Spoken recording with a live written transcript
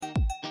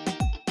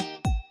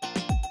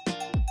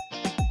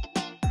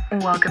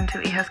Welcome to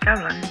Hijas que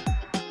Hablan.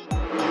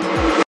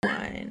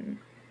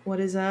 What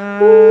is up?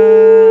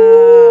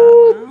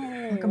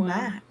 Welcome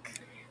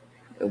back.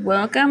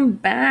 Welcome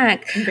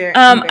back.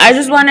 I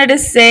just wanted to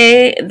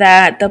say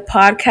that the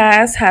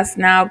podcast has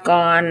now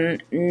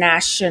gone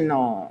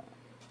national.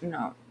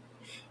 No.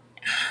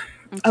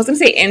 I was going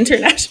to say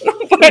international,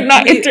 but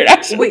not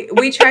international.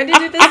 We tried to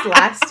do this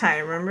last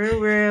time.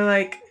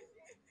 Remember?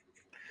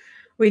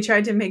 We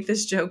tried to make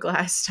this joke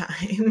last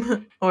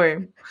time.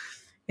 Or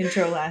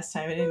intro last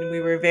time. And we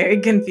were very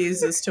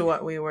confused as to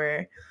what we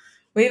were.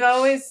 We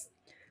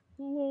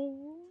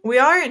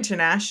are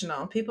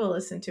international. People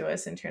listen to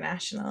us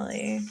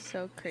internationally.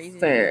 So crazy.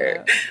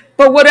 Fair.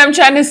 But what I'm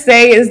trying to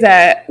say is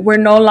that we're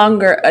no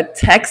longer a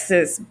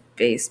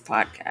Texas-based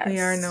podcast. We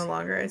are no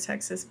longer a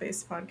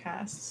Texas-based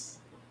podcast.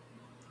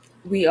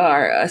 We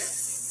are a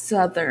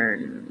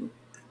Southern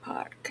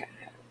podcast.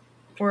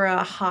 We're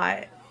a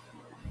hot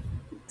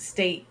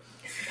state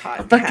podcast.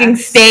 A fucking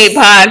state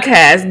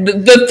podcast.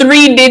 The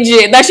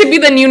 3-digit. That should be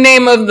the new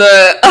name of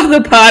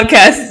the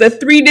podcast. The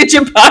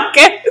 3-digit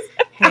podcast.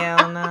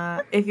 Hell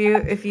nah. If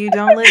you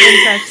don't live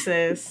in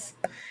Texas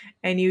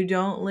and you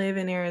don't live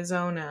in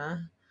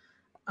Arizona,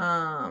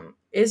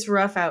 it's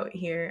rough out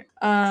here.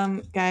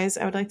 Guys,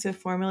 I would like to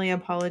formally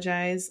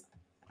apologize.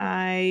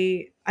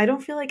 I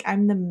don't feel like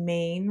I'm the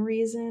main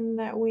reason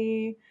that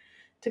we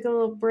took a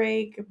little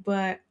break,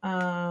 but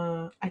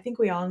I think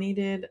we all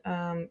needed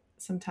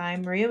some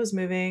time. Maria was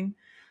moving.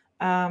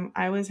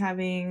 I was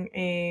having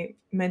a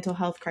mental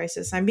health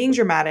crisis. I'm being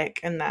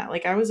dramatic in that.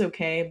 Like, I was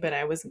okay, but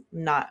I was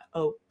not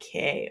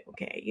okay.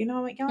 You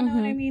know, like, y'all know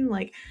what I mean?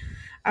 Like,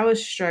 I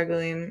was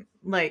struggling.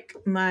 Like,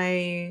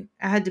 I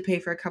had to pay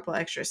for a couple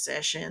extra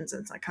sessions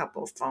and a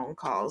couple phone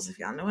calls, if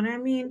y'all know what I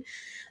mean.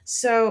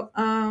 So,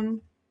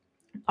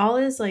 all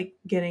is like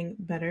getting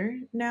better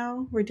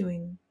now. We're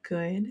doing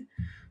good.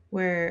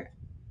 We're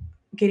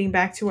getting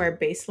back to our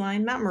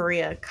baseline. Not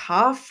Maria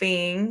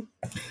coughing.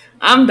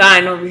 I'm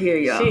dying over here,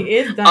 y'all. She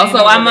is dying.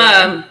 Also,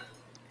 I'm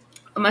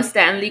a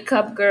Stanley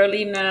Cup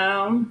girly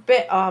now.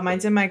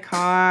 Mine's in my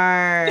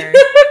car.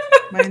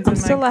 I'm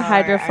still a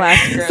Hydro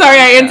Flask girl. Sorry,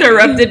 I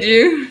interrupted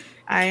you.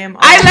 I left my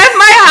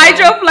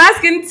Hydro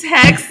Flask in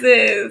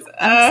Texas.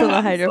 I'm still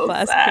a Hydro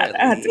Flask girl.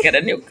 I had to get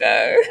a new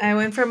car. I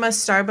went from a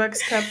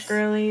Starbucks cup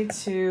girly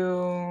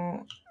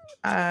to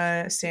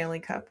a Stanley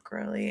Cup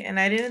girly, and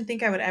I didn't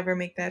think I would ever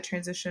make that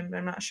transition, but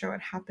I'm not sure what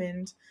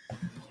happened.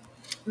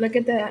 Look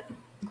at that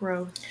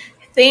growth.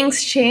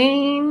 Things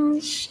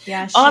change.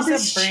 Yeah, she's all a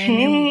this brand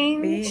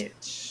change. new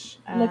bitch.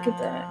 Look at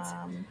that.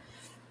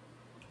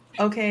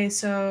 Okay,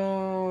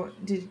 so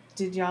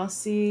did y'all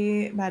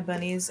see Bad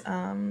Bunny's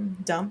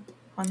dump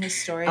on his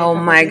story? Oh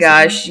my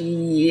gosh,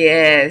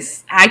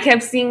 yes. I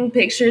kept seeing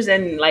pictures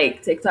and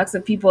like TikToks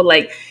of people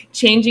like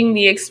changing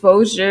the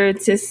exposure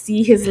to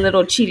see his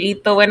little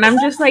chilito, and I'm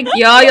just like,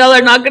 y'all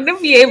are not gonna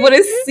be able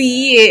to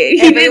see it.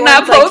 He did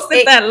not post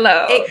it that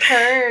low. It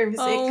curves.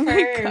 Oh it my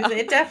curves. God.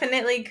 It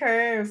definitely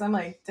curves. I'm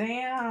like,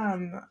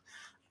 damn.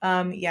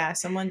 Yeah,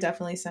 someone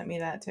definitely sent me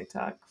that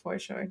TikTok for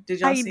sure. Did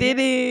y'all see did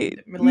it?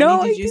 it.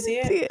 No, did you see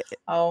it?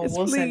 Oh, Yes,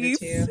 we'll send it to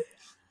please. you.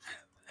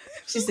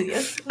 She said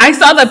yes. I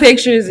saw the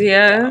pictures,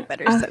 yeah.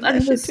 Better I send thought that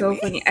it shit was to so me.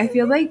 funny. I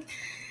feel like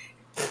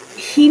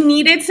he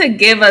needed to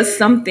give us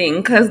something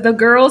because the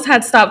girls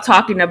had stopped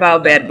talking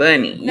about Bad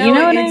Bunny. No, you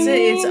know what I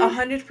it's mean?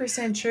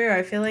 100% true.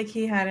 I feel like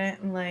he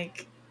hadn't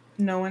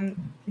no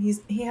one.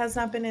 He has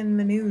not been in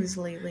the news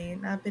lately.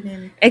 Not been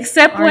in.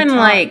 Except when talks.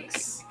 like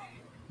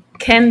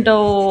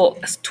Kendall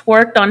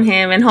twerked on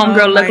him and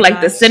homegirl looked like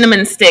the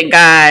cinnamon stick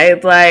guy,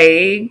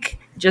 like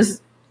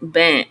just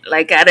bent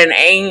like at an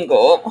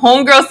angle.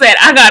 Homegirl said,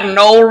 "I got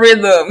no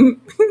rhythm."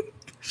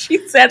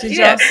 She said, Did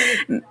y'all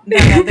see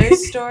that other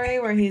story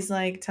where he's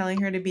like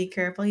telling her to be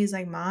careful? He's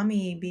like,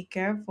 "Mommy, be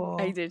careful."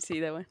 I did see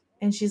that one.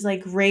 And she's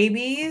like,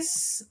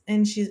 "Rabies,"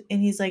 and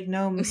he's like,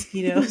 "No,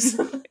 mosquitoes."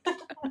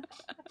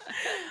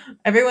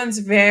 Everyone's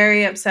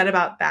very upset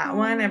about that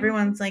one.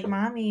 Everyone's like,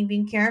 "Mommy,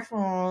 be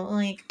careful."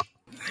 Like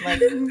I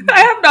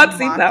have not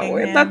seen that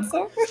one. him. That's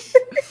so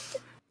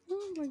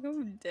Oh my God,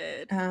 I'm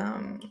dead.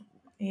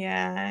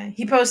 Yeah.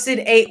 He posted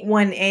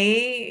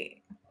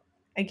 818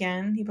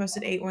 again.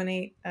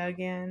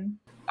 again.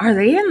 Are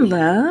they in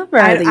love or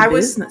are they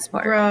business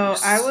partners? Bro,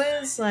 I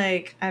was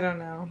like, I don't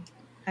know.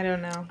 I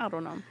don't know.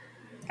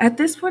 At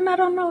this point, I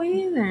don't know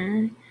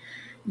either.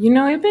 You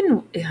know, I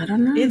don't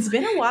know. It's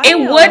been a while.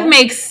 It would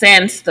make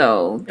sense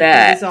though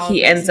that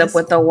he ends up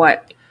with a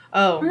what?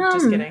 Oh,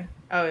 just kidding.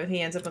 Oh, if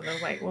he ends up with a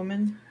white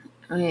woman?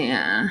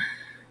 Yeah.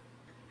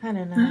 I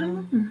don't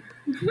know.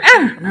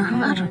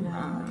 I don't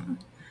know.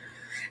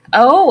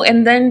 Oh,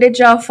 and then did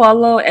y'all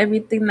follow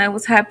everything that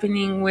was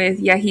happening with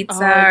Yahitza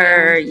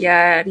or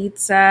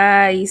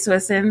Yaritza y su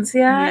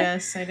esencia?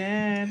 Yes, I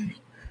did.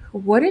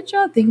 What did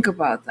y'all think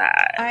about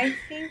that? I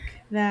think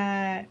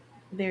that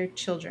they're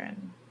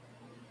children.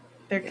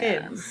 They're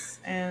kids.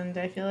 And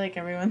I feel like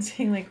everyone's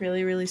being like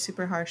really, really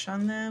super harsh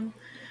on them.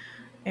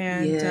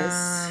 And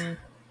yes.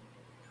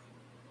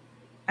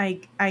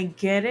 I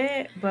get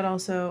it, but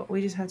also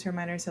we just have to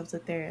remind ourselves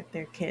that they're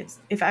kids.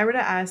 If I were to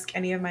ask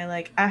any of my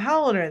like,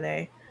 how old are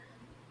they?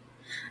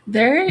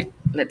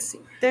 Let's see.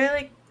 They're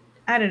like,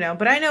 I don't know,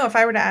 but I know if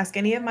I were to ask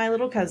any of my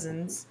little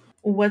cousins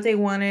what they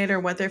wanted or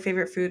what their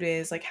favorite food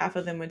is, like half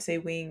of them would say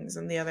wings,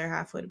 and the other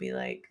half would be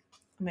like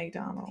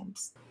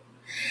McDonald's.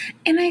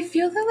 And I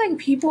feel that like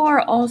people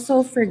are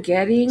also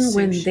forgetting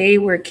when Sushi. they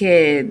were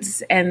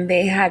kids and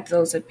they had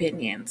those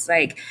opinions.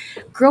 Like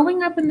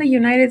growing up in the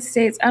United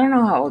States, I don't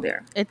know how old they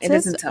are. It It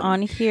says doesn't tell me.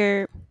 on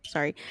here,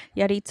 sorry,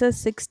 Yaritza's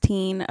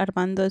 16,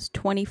 Armando's That's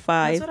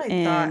 25, what I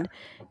and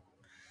thought.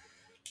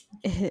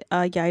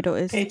 Yairo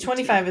is Okay, 18.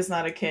 25 is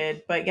not a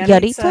kid, but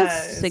Yaritza's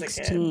Yaritza is a kid.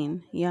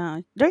 16.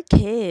 Yeah, they're Yeah,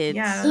 kids.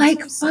 that's what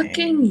Like I'm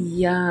fucking saying.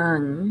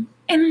 young.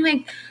 And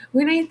like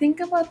when I think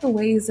about the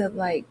ways that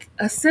like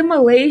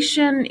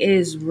assimilation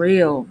is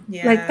real,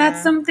 like that's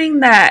Yeah. something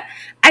that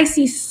I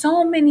see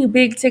so many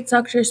big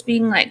TikTokers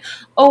being like,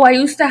 "Oh, I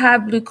used to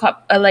have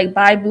like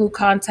buy blue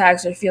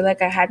contacts or feel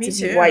like I had Me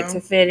to be white too.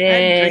 to fit I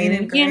had green in,"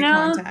 and you gray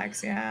know?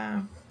 contacts,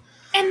 yeah.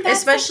 And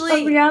that's like a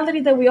Especially reality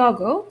that we all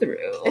go through.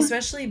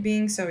 especially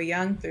being so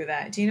young through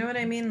that. Do you know what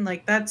I mean?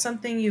 Like that's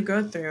something you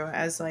go through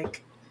as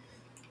like,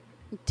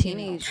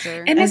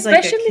 Teenager. And as like a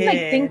especially like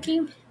kid.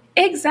 thinking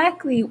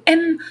exactly.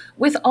 And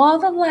with all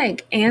the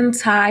like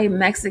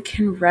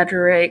anti-Mexican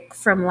rhetoric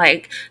from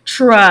like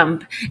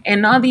Trump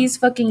and all these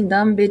fucking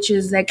dumb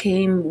bitches that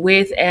came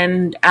with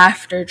and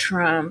after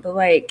Trump,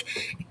 like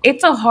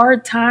it's a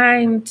hard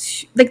time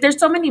to like there's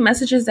so many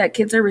messages that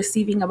kids are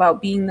receiving about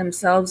being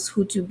themselves,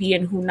 who to be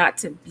and who not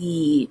to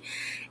be.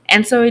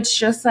 And so it's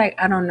just like,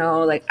 I don't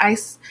know, like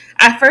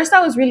at first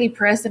I was really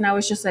pressed and I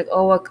was just like,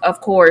 oh,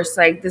 of course,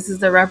 like this is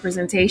the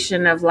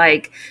representation of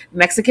like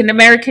Mexican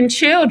American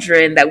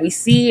children that we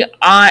see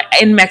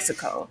in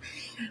Mexico.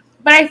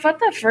 But I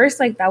felt at first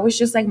like that was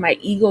just like my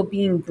ego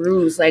being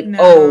bruised. Like,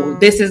 oh, No.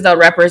 this is the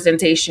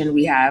representation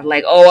we have.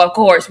 Like, oh, of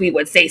course we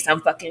would say some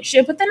fucking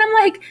shit. But then I'm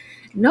like,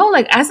 no,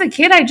 like as a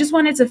kid, I just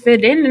wanted to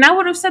fit in and I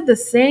would have said the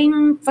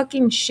same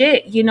fucking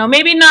shit, you know,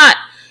 maybe not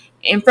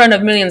in front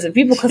of millions of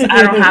people because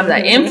I don't have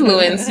that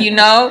influence, you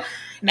know?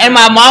 And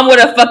my No. mom would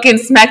have fucking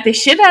smacked the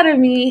shit out of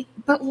me.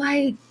 But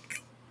like,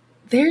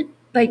 they're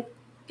like,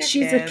 They're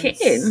she's a kids.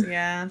 kid.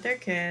 Yeah, they're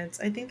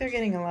kids. I think they're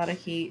getting a lot of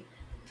heat.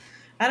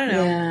 I don't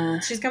know. Yeah.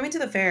 She's coming to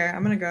the fair.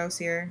 I'm gonna go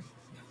see her.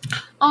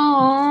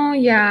 Oh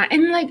yeah,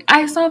 and like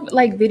I saw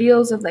like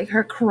videos of like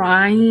her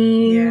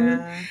crying,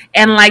 Yeah.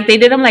 and like they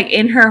did them like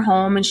in her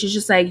home, and she's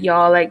just like,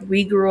 y'all, like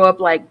we grew up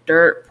like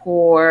dirt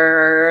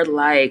poor,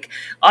 like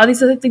all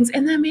these other things,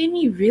 and that made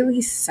me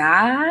really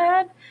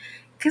sad.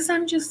 Cause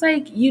I'm just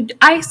like you.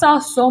 I saw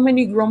so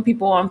many grown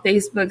people on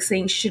Facebook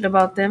saying shit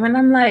about them, and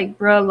I'm like,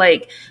 bro,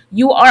 like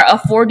you are a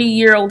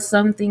 40-year-old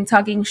something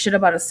talking shit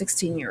about a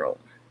 16-year-old,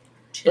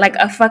 like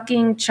a Chill.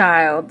 fucking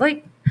child,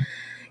 like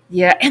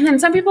yeah. And then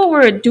some people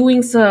were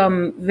doing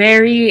some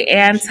very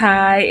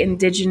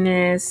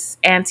anti-indigenous,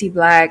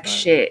 anti-black Fuck.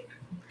 shit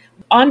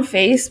on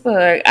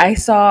Facebook. I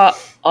saw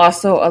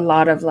also a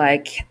lot of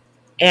like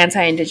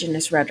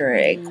anti-indigenous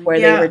rhetoric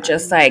where they were Yeah,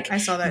 just like, I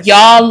saw that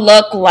y'all too.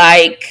 look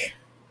like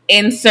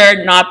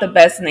insert not the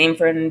best name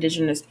for an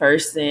indigenous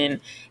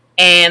person.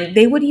 And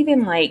they would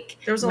even like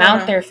There was a lot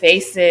mount of their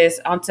faces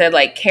onto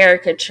like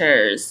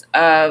caricatures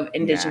of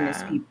indigenous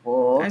yeah.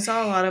 people. I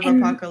saw a lot of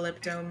And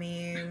apocalypto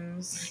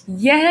memes.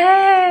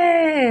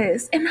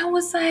 yes. And I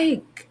was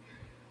like,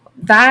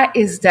 that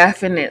is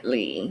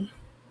definitely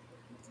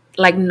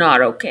like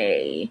not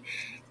okay.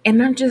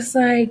 And I'm just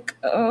like,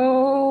 I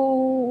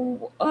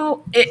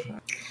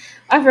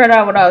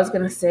forgot what I was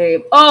gonna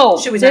say. Oh,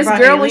 Should we talk this about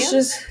girl was aliens?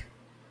 just,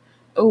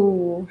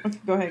 oh, Okay,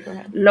 go ahead, go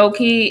ahead. low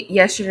key.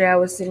 Yesterday I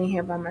was sitting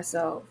here by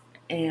myself,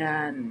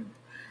 and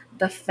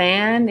the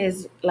fan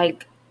is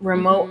like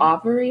remote Mm-hmm.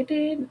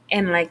 operated,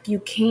 and like you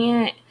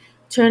can't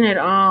turn it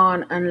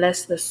on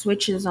unless the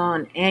switch is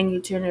on and you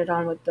turn it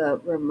on with the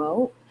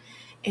remote.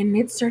 And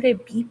it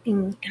started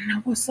beeping, and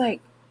I was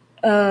like,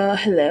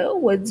 hello,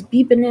 what's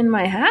beeping in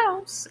my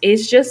house?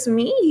 It's just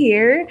me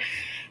here.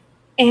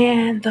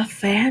 And the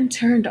fan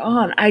turned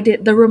on.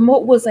 The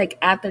remote was like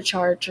at the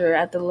charger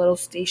at the little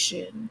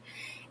station.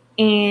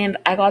 And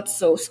I got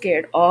so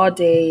scared all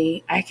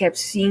day. I kept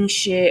seeing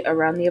shit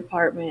around the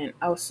apartment.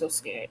 I was so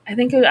scared. I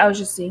think I was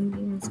just seeing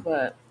things,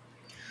 but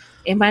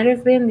it might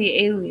have been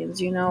the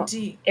aliens, you know.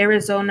 Do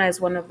Arizona is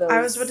one of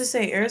I was about to those.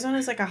 say Arizona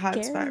is like a hot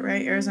spot,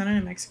 right? Scary. Arizona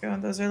and Mexico.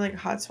 Those are like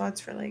hot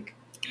spots for like.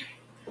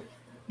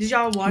 Did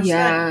y'all watch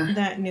Yeah.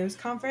 that news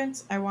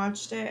conference? I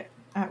watched it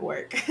at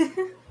work.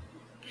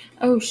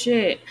 Oh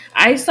shit.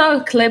 I saw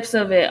clips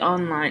of it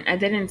online. I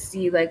didn't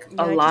see like a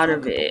Yeah, I just lot saw a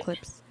of couple it.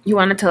 clips. You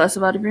want to tell us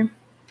about it, Brim?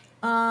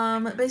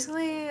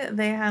 Basically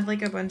they had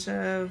like a bunch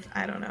of,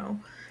 I don't know,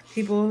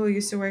 people who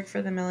used to work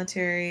for the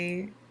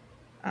military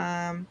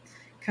um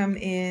come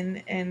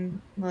in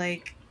and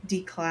like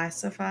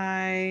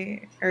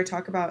declassify or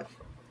talk about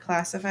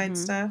classified Hmm.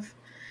 stuff.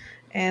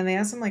 And they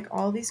asked them like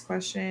all these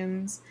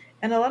questions,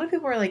 and a lot of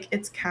people were like,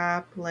 it's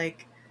cap,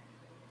 like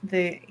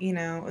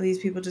these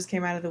people just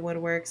came out of the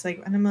woodworks,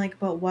 like, and I'm like,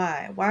 but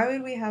why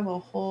would we have a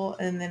whole,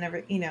 and then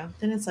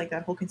then it's like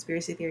that whole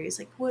conspiracy theory is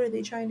like, what are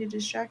they trying to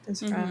distract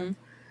us from?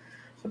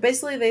 But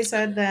basically they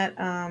said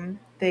that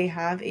they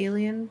have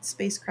alien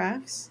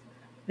spacecrafts.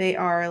 They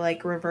are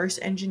like reverse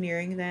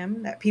engineering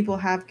them, that people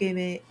have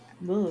been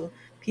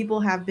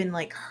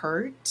like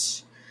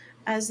hurt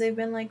as they've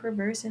been like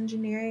reverse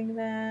engineering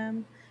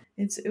them.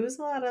 It was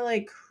a lot of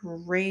like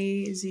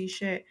crazy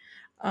shit.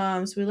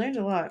 So we learned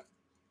a lot,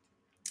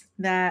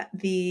 that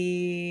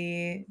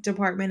the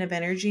Department of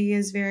Energy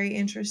is very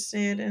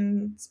interested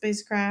in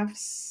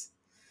spacecrafts.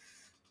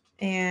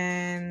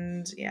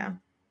 And yeah,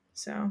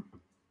 so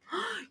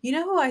you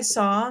know who I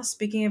saw,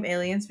 speaking of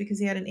aliens, because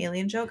he had an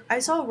alien joke? I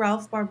saw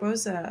Ralph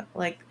Barbosa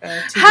like 2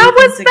 How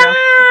weekends was ago.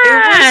 It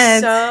was that?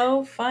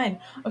 so fun.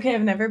 Okay,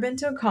 I've never been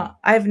to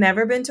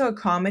a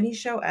comedy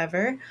show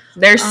ever.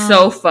 They're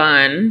so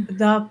fun.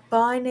 The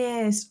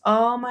funnest.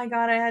 Oh my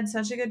god, I had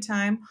such a good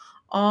time.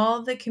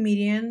 All the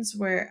comedians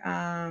were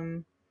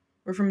from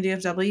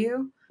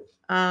DFW.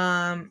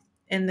 And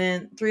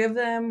then 3 of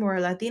them were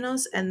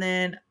Latinos, and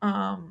then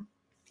 1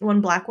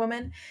 black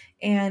woman,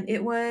 and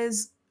it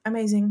was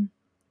amazing.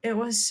 It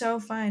was so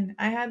fun.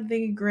 I had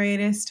the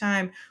greatest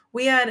time.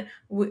 We ended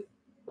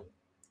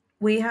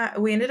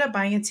up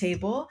buying a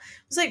table. It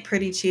was like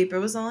pretty cheap. It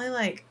was only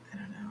like, I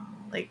don't know,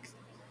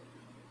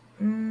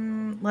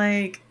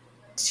 like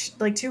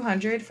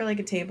 200 for like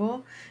a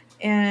table,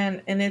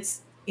 and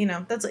it's,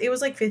 it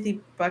was like $50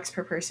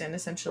 per person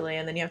essentially,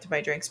 and then you have to buy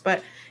drinks,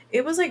 but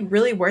it was like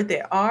really worth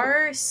it.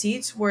 Our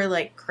seats were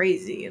like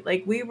crazy,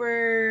 like we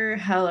were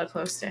hella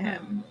close to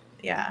him.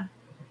 Yeah.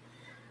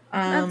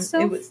 That's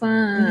so It was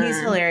fun. He's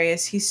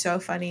hilarious. He's so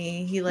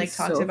funny. He like He's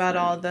talked so about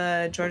all funny.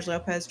 the George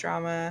Lopez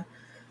drama.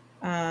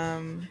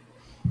 It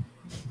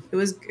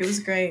was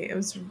great. It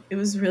was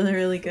really,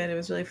 really good. It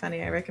was really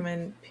funny. I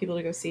recommend people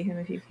to go see him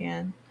if you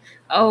can.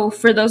 Oh,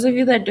 for those of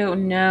you that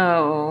don't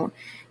know,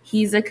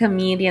 he's a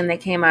comedian that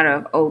came out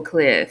of Oak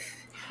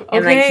Cliff.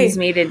 And like he's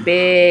made it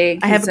big.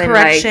 I have He's a in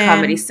like correction.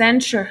 Comedy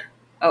Central.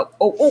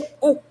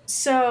 Oh.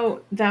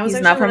 So that was He's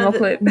actually not from one of Oak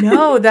Cliff.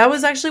 No, that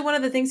was actually one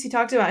of the things he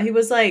talked about.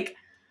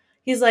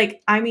 He's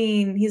like, I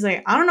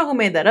don't know who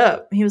made that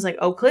up. He was like,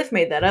 Oak Cliff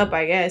made that up,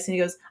 I guess. And he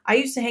goes, I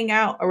used to hang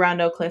out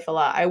around Oak Cliff a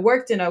lot. I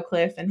worked in Oak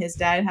Cliff, and his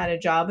dad had a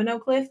job in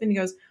Oak Cliff. And he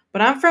goes,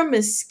 but I'm from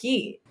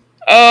Mesquite.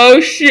 Oh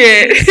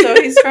shit. So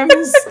he's from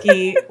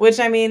Mesquite, which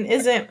I mean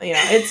isn't,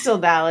 it's still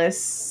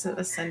Dallas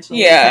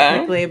essentially,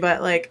 technically,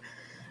 but like,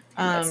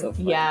 So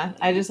yeah,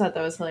 I just thought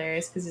that was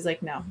hilarious because he's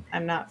like, no,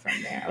 I'm not from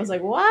there. I was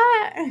like,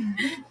 what?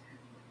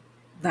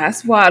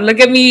 That's wild. Look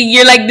at me.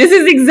 You're like, this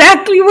is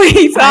exactly what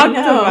he talked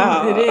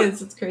about. It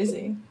is. It's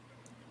crazy.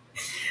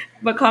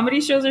 But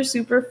comedy shows are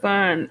super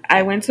fun.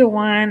 I went to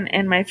one,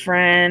 and my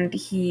friend,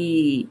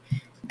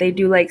 they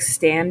do like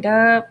stand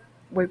up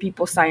where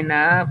people sign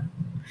up.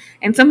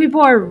 And some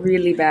people are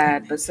really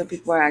bad, but some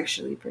people are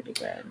actually pretty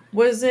good.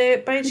 Was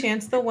it by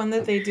chance the one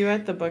that they do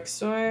at the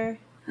bookstore?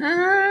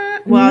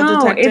 Wild no,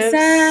 Detectives?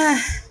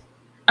 It's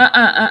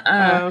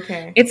Oh,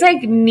 okay. It's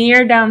like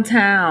near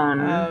downtown.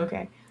 Oh,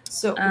 okay.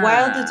 So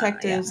Wild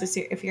Detectives,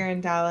 if you're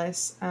in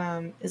Dallas,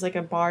 is like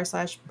a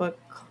bar/book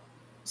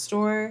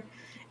store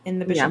in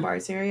the Bishop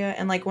Arts area,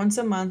 and like once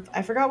a month,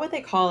 I forgot what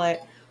they call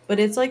it, but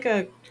it's like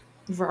a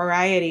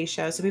variety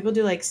show. So people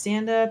do like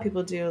stand up,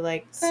 people do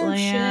like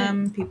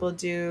slam, people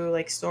do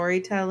like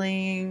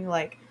storytelling,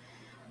 like,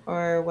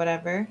 or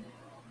whatever.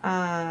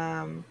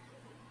 And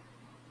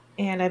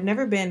I've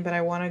never been, but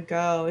I want to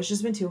go. It's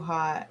just been too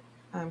hot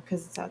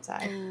because it's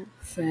outside.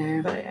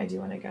 Fair. But I do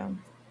want to go.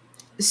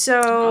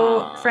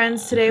 So,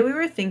 friends, today we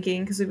were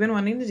thinking, because we've been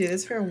wanting to do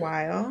this for a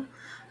while,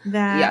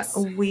 that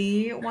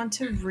we want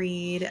to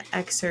read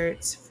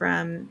excerpts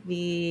from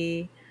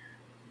the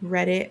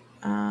Reddit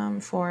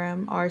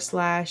forum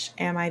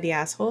r/am I the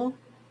asshole.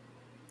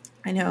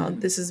 I know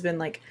this has been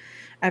like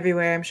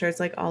everywhere. I'm sure it's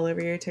like all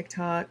over your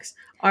TikToks.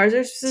 Ours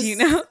are just, do you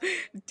know?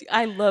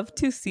 I love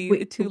to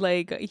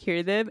like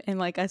hear them and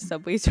like a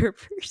Subway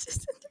surfers in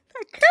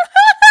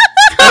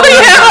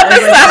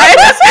the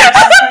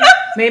background.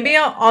 Maybe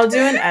I'll do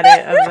an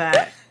edit of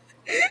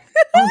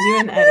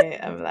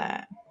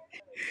that.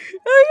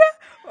 Oh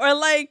yeah, or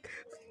like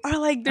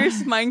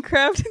there's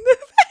Minecraft in the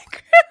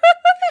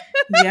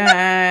background.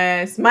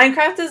 Yes,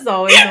 Minecraft is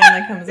always the one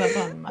that comes up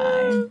on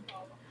mine.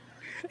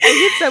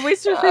 I get Subway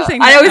Surfers.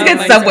 I always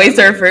get Subway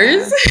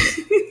Surfers.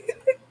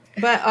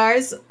 But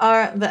ours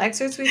are, the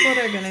excerpts we pulled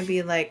are going to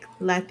be like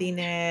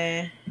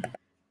Latina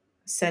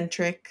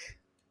centric,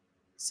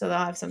 so they'll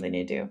have something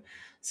to do.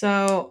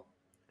 So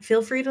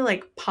feel free to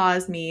like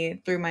pause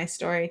me through my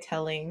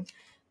storytelling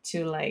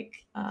to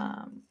like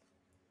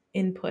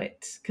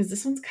input, because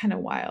this one's kind of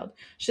wild.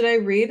 Should I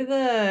read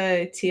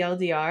the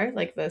TLDR,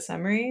 like the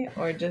summary,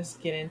 or just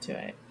get into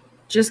it?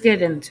 Just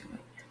get into it.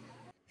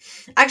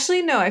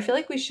 Actually, no, I feel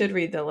like we should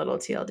read the little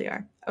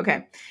TLDR.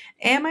 Okay.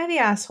 Am I the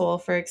asshole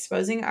for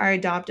exposing our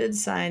adopted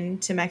son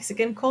to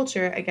Mexican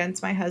culture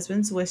against my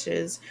husband's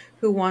wishes,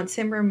 who wants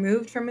him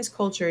removed from his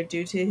culture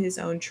due to his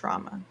own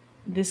trauma?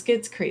 This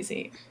gets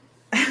crazy.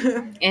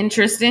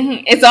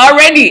 Interesting. It's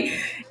already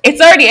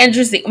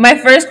interesting. My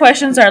first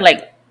questions are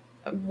like,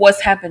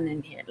 what's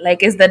happening here?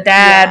 Like, is the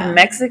dad Yeah,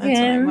 that's what I'm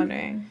Mexican?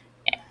 wondering.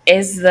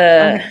 Is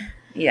the Okay.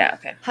 Yeah,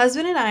 okay.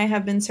 Husband and I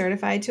have been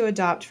certified to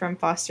adopt from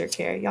foster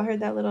care. Y'all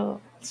heard that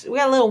little. We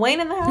got a little Wayne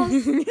in the house.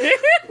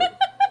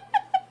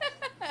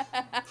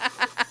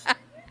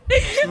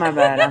 My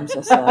bad. I'm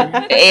so sorry.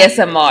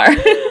 ASMR.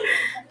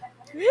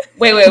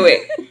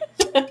 Wait.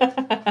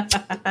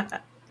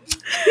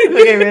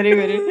 Okay,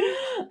 ready.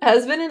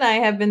 Husband and I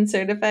have been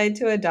certified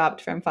to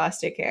adopt from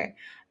foster care.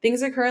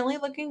 Things are currently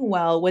looking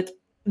well with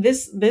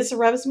this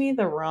rubs me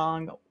the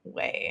wrong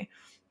way.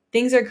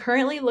 Things are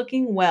currently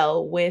looking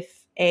well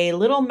with a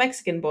little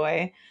Mexican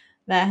boy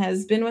that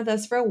has been with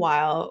us for a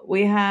while.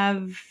 We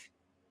have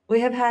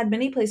had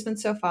many placements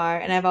so far,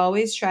 and I've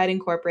always tried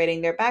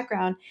incorporating their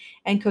background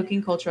and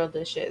cooking cultural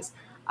dishes.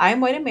 I'm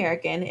white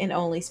American and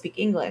only speak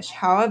English.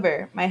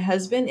 However, my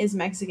husband is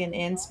Mexican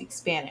and speaks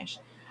Spanish.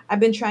 I've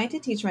been trying to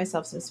teach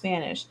myself some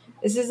Spanish.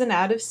 This is an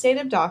out of state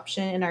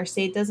adoption, and our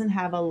state doesn't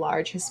have a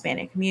large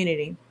Hispanic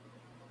community.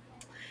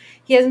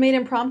 He has made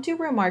impromptu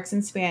remarks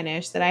in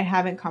Spanish that I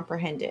haven't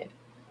comprehended.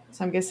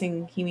 So I'm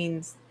guessing he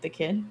means the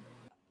kid.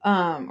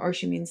 Or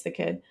she means the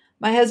kid.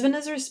 My husband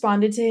has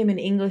responded to him in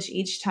English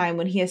each time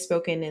when he has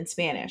spoken in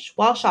Spanish.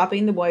 While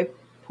shopping, the boy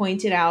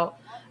pointed out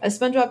a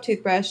SpongeBob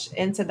toothbrush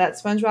and said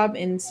SpongeBob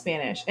in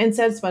Spanish.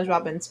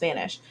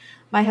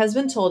 My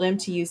husband told him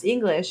to use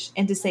English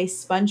and to say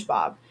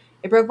SpongeBob.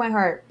 It broke my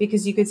heart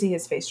because you could see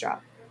his face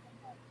drop.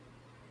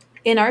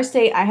 In our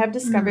state, I have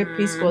discovered Hmm.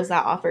 preschools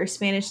that offer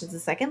Spanish as a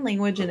second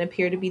language and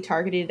appear to be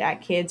targeted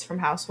at kids from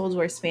households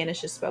where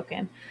Spanish is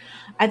spoken.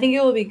 I think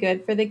it will be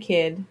good for the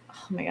kid.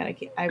 Oh my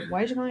god,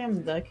 why is you calling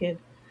him the kid?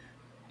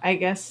 I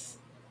guess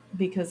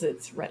because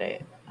it's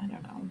Reddit. I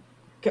don't know.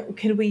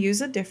 Could we use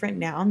a different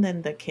noun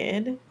than the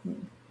kid?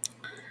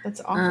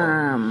 That's awful.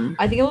 Um.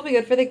 I think it will be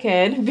good for the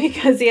kid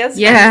because he has friends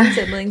and Yeah.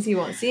 siblings he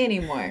won't see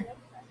anymore.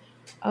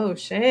 Oh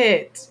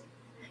shit.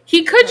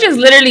 He could Oh, just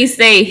literally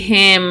say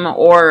him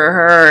or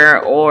her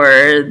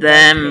or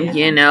them.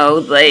 yeah.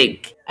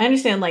 Like. I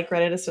understand like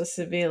Reddit is supposed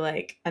to be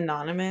like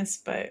anonymous,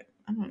 but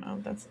I don't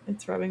know.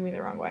 It's rubbing me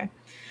the wrong way.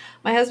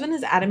 My husband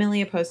is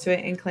adamantly opposed to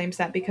it and claims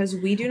that because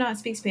we do not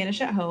speak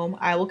Spanish at home,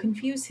 I will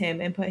confuse him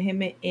and put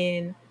him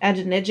in at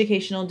an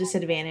educational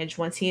disadvantage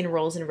once he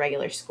enrolls in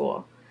regular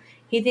school.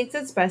 He thinks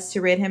it's best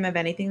to rid him of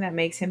anything that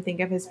makes him think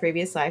of his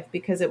previous life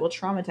because it will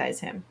traumatize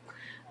him.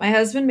 My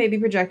husband may be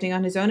projecting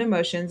on his own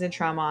emotions and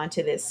trauma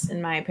onto this,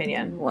 in my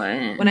opinion.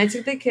 What? When I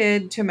took the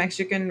kid to a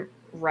Mexican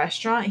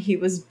restaurant, he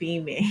was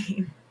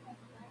beaming.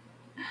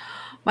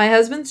 My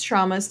husband's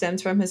trauma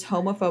stems from his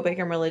homophobic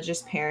and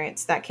religious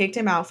parents that kicked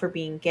him out for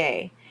being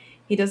gay.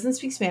 He doesn't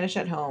speak Spanish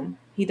at home,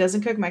 he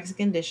doesn't cook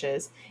Mexican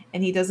dishes,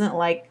 and he doesn't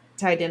like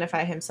to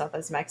identify himself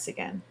as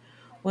Mexican.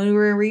 When we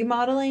were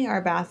remodeling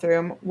our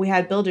bathroom, we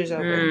had builders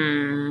over.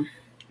 Hmm.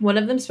 One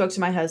of them spoke to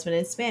my husband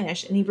in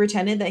Spanish, and he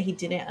pretended that he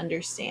didn't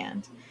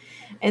understand.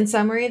 In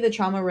summary, the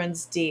trauma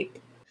runs deep.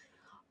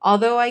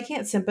 Although I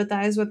can't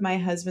sympathize with my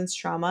husband's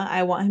trauma,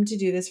 I want him to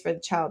do this for the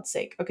child's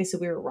sake. Okay, so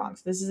we were wrong.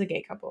 So this is a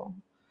gay couple.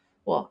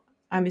 Well,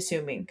 I'm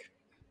assuming.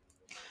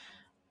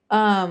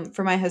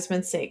 For my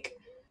husband's sake.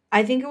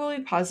 I think it will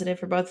be positive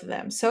for both of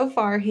them. So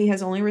far, he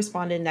has only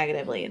responded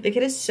negatively. The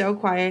kid is so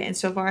quiet and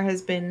so far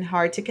has been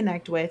hard to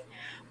connect with,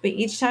 but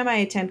each time I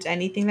attempt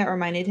anything that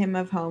reminded him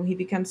of home, he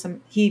becomes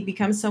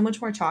so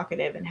much more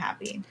talkative and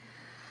happy.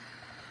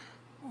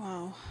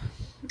 Wow.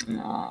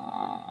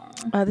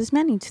 Aw. This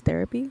man needs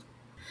therapy.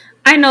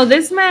 I know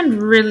this man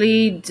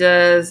really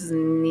does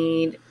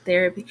need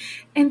therapy.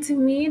 And to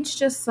me, it's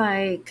just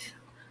like,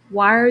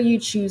 why are you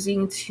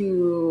choosing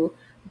to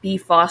be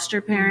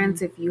foster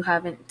parents Mhm. if you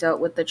haven't dealt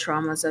with the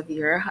traumas of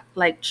your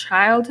like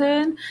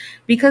childhood?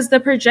 Because the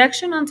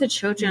projection onto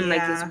children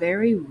like is Yeah,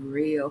 very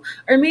real.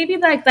 Or maybe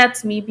like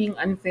that's me being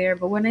unfair,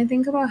 but when I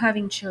think about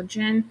having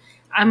children,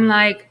 I'm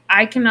like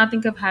I cannot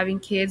think of having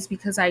kids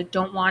because I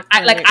don't want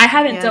right. I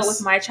haven't dealt with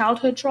Yes. my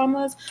childhood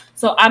traumas,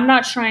 so I'm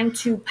not trying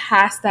to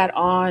pass that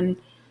on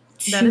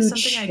That is to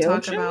something I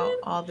talk children. about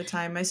all the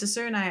time. My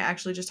sister and I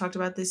actually just talked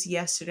about this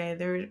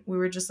yesterday. We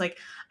were just like,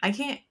 I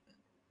can't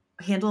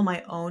handle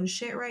my own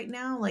shit right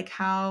now. Like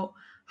how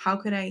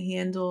could I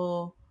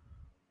handle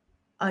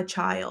a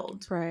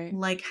child? Right.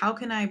 Like how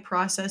can I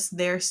process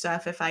their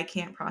stuff if I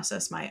can't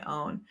process my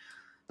own?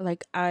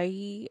 Like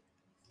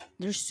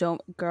there's so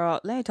girl,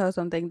 let me tell you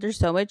something. There's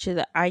so much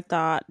that I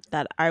thought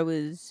that I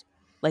was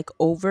like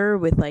over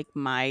with like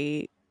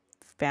my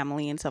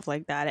family and stuff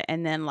like that.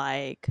 And then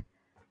like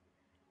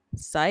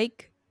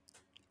psych,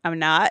 I'm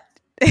not.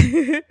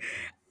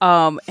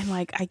 And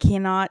like I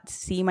cannot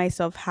see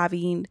myself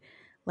having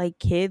like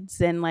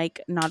kids and like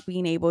not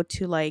being able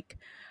to like,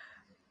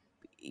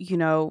 you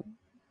know,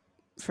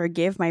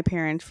 forgive my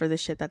parents for the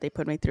shit that they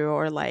put me through,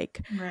 or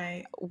like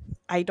Right.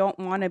 I don't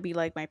want to be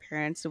like my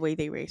parents the way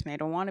they raised me. I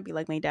don't want to be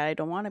like my dad. I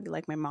don't want to be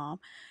like my mom,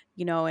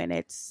 and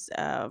it's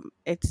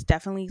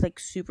definitely like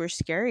super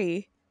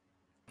scary.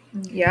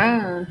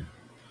 Yeah. Yeah.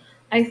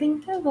 I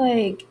think that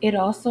like it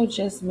also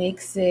just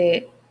makes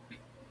it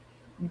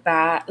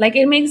bad. Like,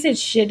 it makes it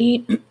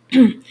shitty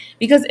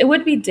because it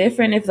would be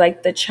different if,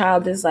 like, the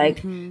child is like,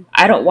 Mm-hmm.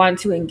 I don't want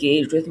to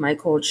engage with my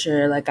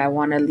culture, like, I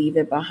want to leave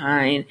it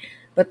behind.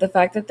 But the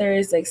fact that there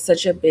is, like,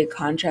 such a big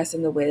contrast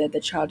in the way that the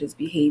child is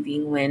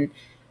behaving when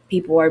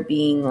people are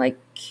being like,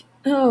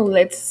 oh,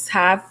 let's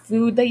have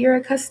food that you're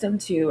accustomed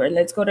to, or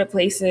let's go to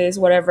places,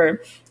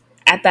 whatever.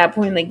 At that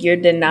point, like, you're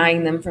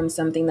denying them from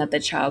something that the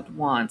child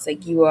wants.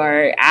 Like, you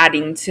are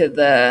adding to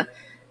the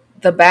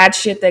bad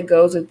shit that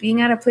goes with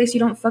being at a place you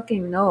don't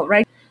fucking know,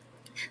 right?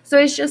 So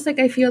it's just like,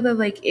 I feel that,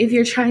 like, if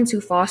you're trying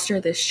to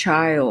foster this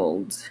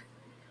child,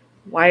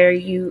 why are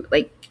you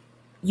like,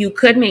 you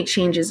could make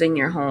changes in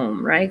your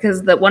home, right?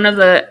 Because the one of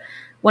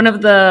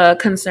the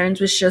concerns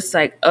was just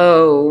like,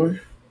 oh,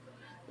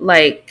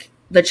 like,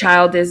 the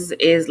child is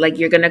like,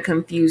 you're gonna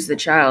confuse the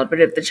child. But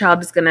if the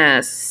child is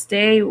gonna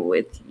stay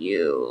with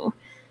you,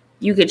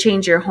 you could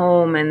change your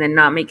home and then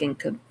not make it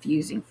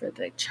confusing for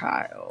the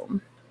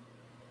child.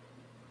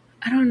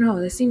 I don't know.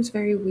 This seems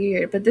very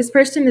weird. But this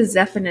person is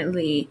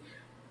definitely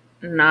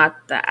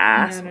not the No,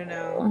 no, no.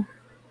 asshole.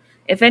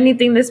 If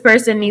anything, this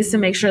person needs to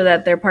make sure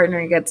that their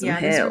partner gets some Yeah,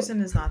 this help.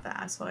 person is not the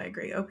asshole. I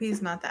agree. OP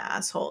is not the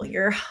asshole.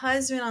 Your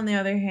husband, on the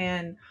other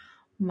hand,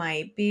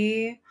 might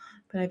be,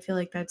 but I feel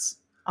like that's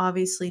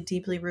obviously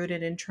deeply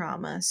rooted in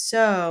trauma.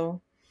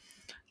 So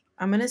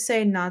I'm going to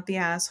say not the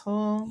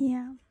asshole.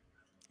 Yeah,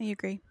 I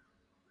agree.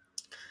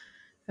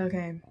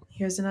 Okay,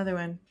 here's another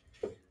one.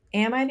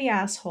 Am I the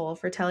asshole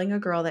for telling a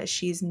girl that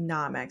she's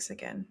not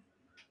Mexican?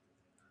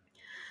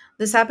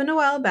 This happened a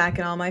while back,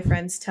 and all my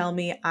friends tell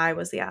me I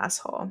was the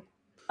asshole.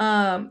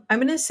 I'm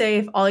gonna say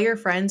if all your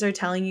friends are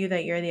telling you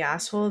that you're the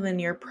asshole, then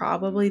you're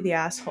probably the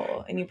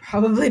asshole, and you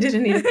probably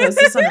didn't need to post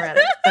this on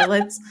Reddit.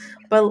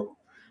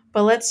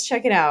 But let's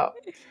check it out.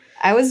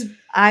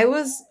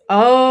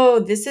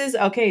 This is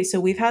okay. So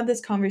we've had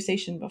this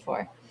conversation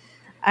before.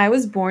 I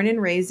was born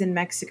and raised in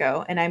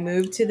Mexico, and I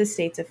moved to the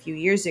States a few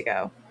years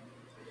ago.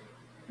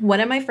 One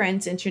of my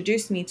friends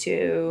introduced me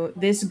to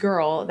this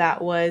girl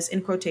that was,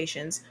 in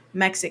quotations,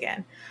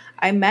 Mexican.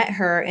 I met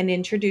her and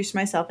introduced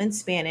myself in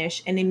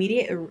Spanish and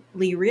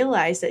immediately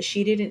realized that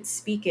she didn't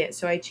speak it,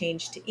 so I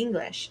changed to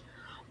English.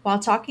 While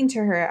talking to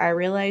her, I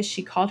realized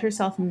she called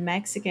herself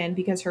Mexican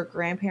because her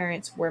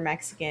grandparents were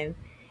Mexican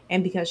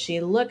and because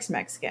she looks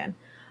Mexican.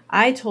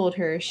 I told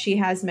her she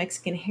has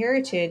Mexican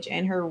heritage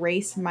and her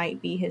race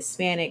might be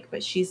Hispanic,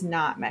 but she's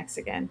not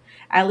Mexican,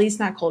 at least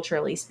not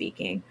culturally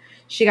speaking.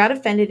 She got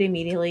offended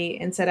immediately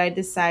and said I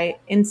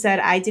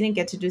didn't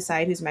get to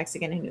decide who's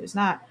Mexican and who's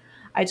not.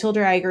 I told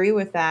her I agree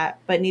with that,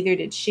 but neither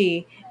did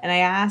she, and I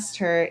asked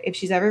her if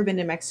she's ever been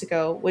to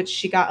Mexico, which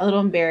she got a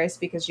little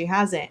embarrassed because she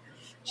hasn't.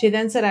 She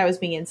then said I was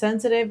being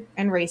insensitive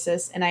and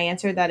racist, and I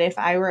answered that I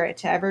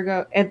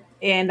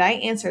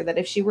answered that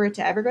if she were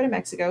to ever go to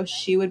Mexico,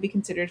 she would be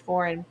considered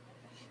foreign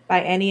by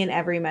any and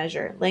every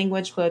measure: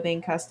 language,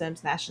 clothing,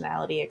 customs,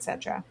 nationality,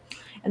 etc.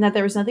 And that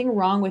there was nothing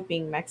wrong with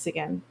being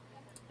Mexican.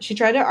 She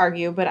tried to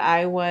argue, but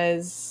I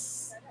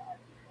was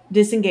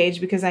disengaged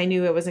because I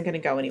knew it wasn't going to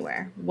go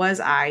anywhere. Was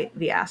I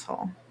the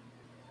asshole?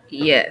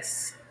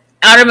 Yes.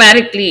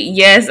 Automatically,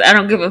 yes. I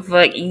don't give a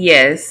fuck.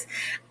 Yes.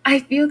 I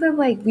feel that,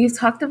 like, we've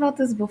talked about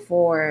this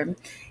before.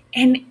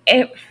 And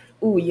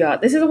ooh, yeah.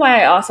 This is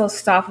why I also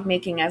stopped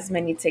making as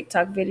many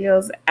TikTok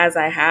videos as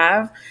I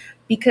have.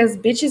 Because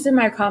bitches in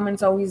my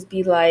comments always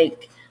be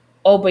like,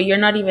 oh, but you're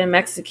not even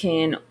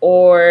Mexican.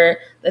 Or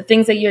the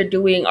things that you're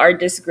doing are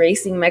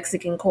disgracing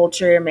Mexican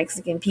culture,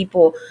 Mexican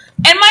people.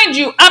 And mind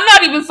you, I'm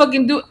not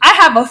even I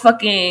have a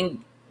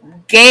fucking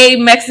gay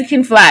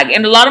Mexican flag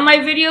in a lot of my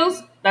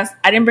videos.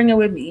 I didn't bring it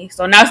with me,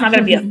 so now it's not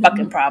gonna be a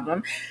fucking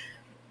problem.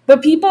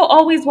 But people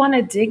always want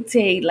to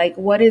dictate like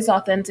what is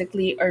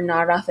authentically or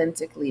not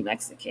authentically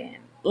Mexican.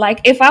 Like,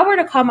 if I were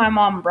to call my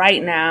mom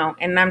right now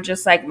and I'm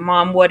just like,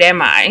 Mom, what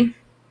am I?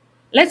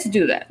 Let's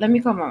do that. Let me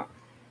call my mom.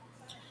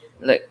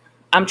 Look,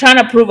 I'm trying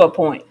to prove a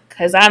point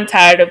because I'm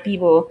tired of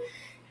people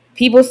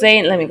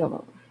saying. Let me call my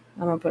mom.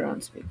 I'm gonna put her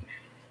on speaker.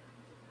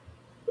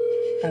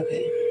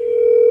 Okay.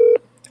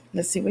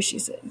 Let's see what she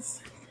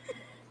says.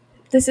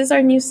 This is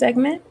our new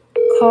segment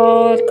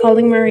called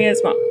Calling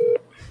Maria's Mom.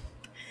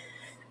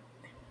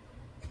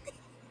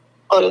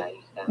 Hola,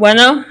 hija.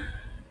 Bueno,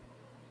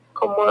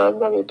 ¿Cómo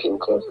anda mi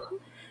princesa?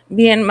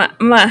 bien,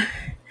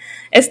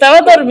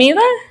 ¿Estaba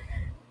dormida?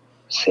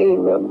 Sí,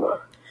 mi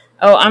amor.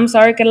 Oh, I'm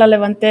sorry que la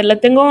levanté. Le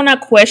tengo una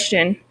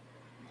question.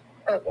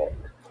 A ver,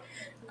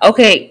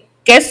 Okay,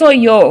 ¿qué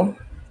soy yo?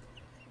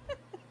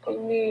 pues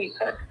mi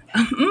hija.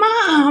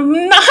 Mom,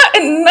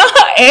 no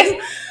es.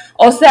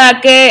 O sea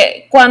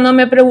que cuando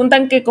me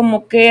preguntan que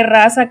como qué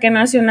raza, qué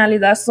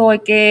nacionalidad soy,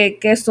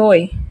 qué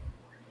soy.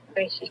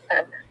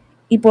 Mexicana.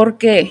 ¿Y por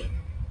qué?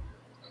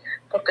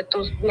 Porque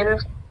tú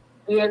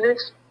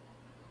vienes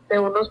de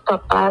unos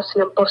papás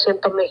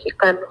 100%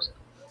 mexicanos.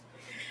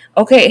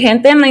 Ok,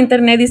 gente en la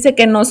internet dice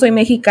que no soy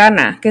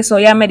mexicana, que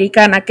soy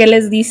americana. ¿Qué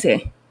les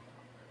dice?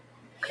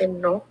 Que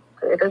no,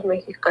 que eres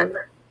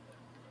mexicana.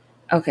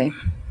 Ok.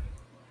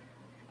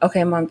 Ok,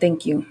 Mom,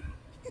 thank you.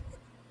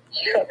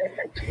 Hija de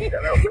la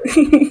chingada, hombre.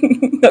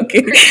 Ok.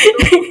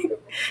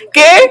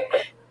 ¿Qué?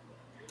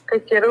 Te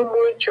quiero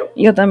mucho.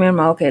 Yo también,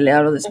 ma. Ok, le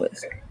hablo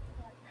después.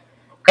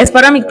 Es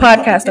para mi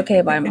podcast.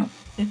 Okay, bye, ma.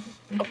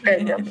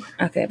 Okay, mi amor.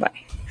 Okay, bye.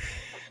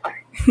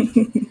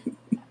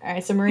 All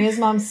right, so Maria's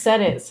mom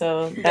said it,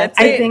 so that's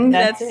I it. think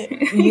That's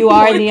it. You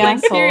are the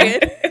Point blank, asshole.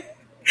 period.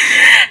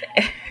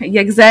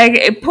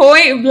 Exactly.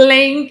 Point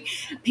blank,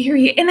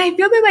 period. And I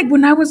feel that like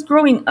when I was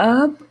growing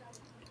up,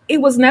 it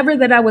was never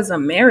that I was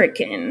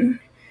American.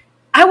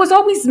 I was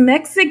always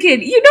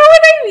Mexican. You know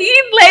what I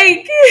mean?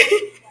 Like,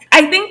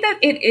 I think that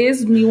it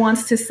is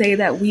nuanced to say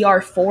that we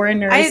are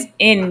foreigners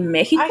in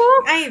Mexico.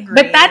 I agree.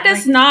 But that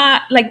does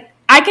not, like,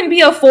 I can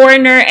be a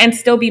foreigner and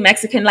still be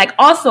Mexican. Like,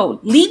 also,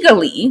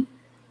 legally,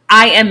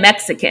 I am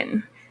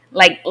Mexican.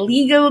 Like,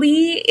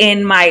 legally,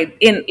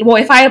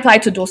 if I apply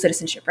to dual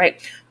citizenship,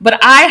 right? But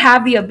I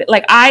have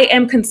I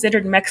am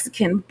considered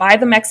Mexican by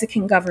the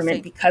Mexican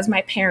government because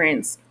my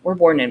parents were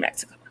born in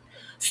Mexico.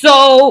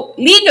 So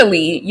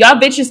legally, y'all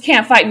bitches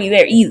can't fight me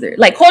there either.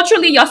 Like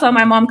culturally, y'all saw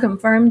my mom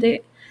confirmed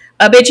it.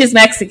 A bitch is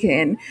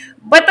Mexican.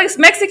 But the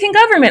Mexican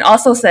government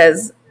also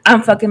says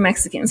I'm fucking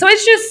Mexican. So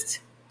it's just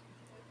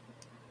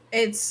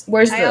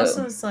where's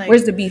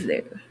the beef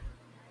there?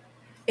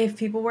 If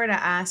people were to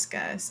ask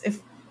us, if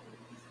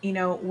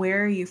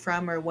where are you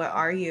from or what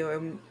are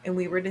you, and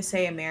we were to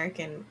say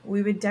American,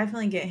 we would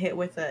definitely get hit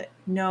with a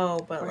no,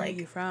 but Where are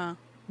you from?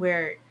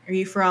 Where are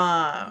you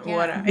from?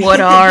 Yeah. What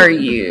are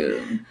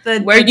you?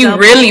 Where are you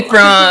really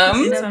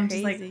from? So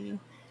I'm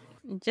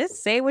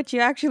just say what you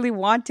actually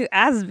want to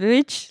ask,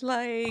 bitch.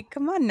 Like,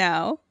 come on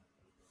now.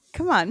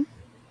 Come on.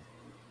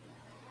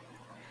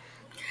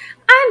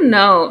 I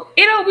know.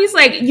 It always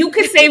like you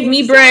could save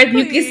me breath,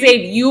 you could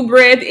save you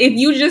breath if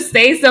you just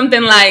say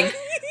something like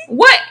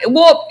what?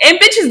 Well, and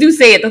bitches do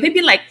say it though. They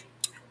be like,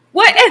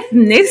 what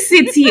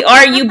ethnicity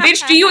are you,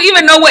 bitch? Do you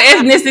even know what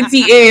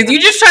ethnicity is?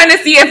 You're just trying to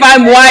see if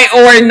I'm white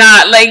or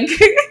not. Like,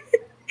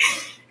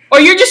 or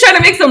you're just trying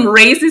to make some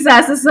racist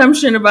ass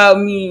assumption about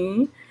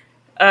me.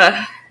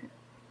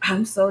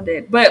 I'm so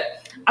dead. But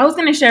I was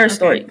going to share a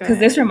story because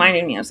this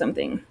reminded me of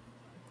something.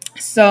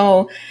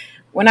 So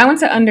when I went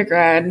to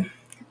undergrad,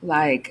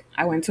 like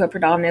I went to a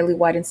predominantly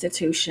white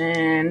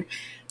institution,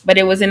 but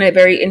it was in a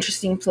very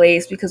interesting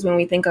place because when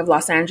we think of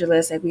Los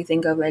Angeles, like we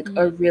think of like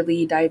a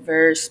really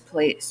diverse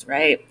place,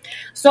 right?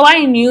 So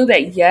I knew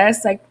that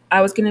yes, like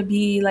I was gonna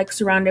be like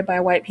surrounded by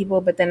white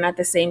people, but then at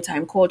the same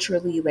time,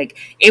 culturally, like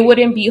it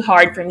wouldn't be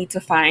hard for me to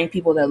find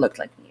people that looked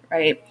like me,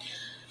 right?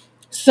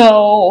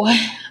 So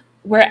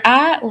we're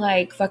at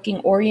like fucking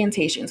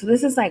orientation. So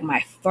this is like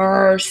my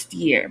first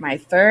year, my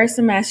first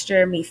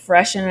semester, me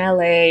fresh in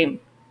LA.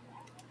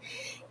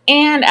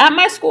 And at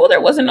my school,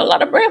 there wasn't a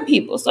lot of brown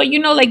people. So,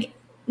 like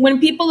when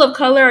people of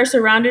color are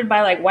surrounded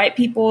by like white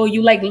people,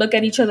 you like look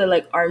at each other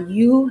like, are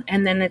you?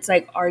 And then it's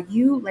like, are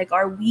you? Like,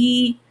 are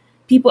we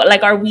people?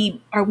 Like, are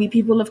we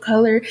people of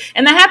color?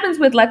 And that happens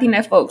with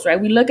Latina folks, right?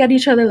 We look at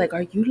each other like,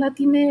 are you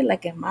Latina?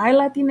 Like, am I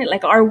Latina?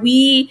 Like, are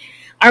we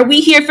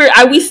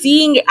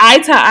seeing eye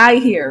to eye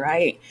here,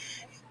 right?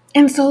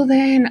 And so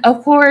then,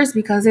 of course,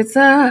 because it's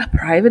a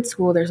private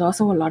school, there's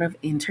also a lot of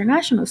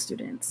international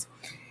students.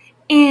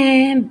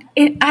 And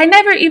I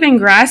never even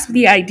grasped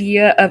the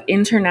idea of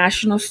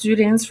international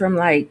students from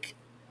like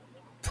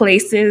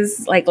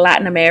places like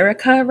Latin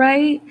America,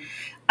 right?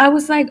 I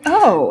was like,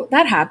 oh,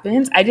 that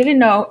happens. I didn't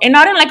know. And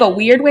not in like a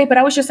weird way, but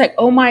I was just like,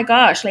 oh my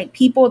gosh, like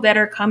people that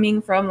are coming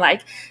from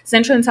like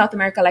Central and South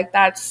America, like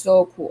that's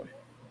so cool.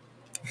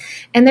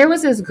 And there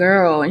was this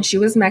girl and she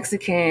was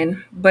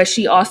Mexican, but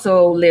she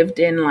also lived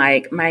in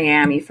like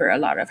Miami for a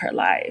lot of her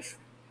life.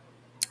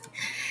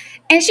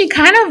 And she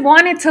kind of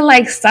wanted to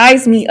like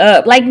size me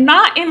up, like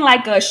not in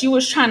like she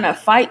was trying to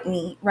fight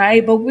me,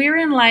 right? But we're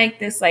in like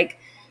this like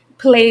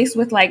place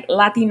with like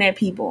Latina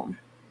people.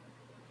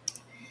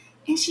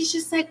 And she's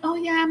just like, oh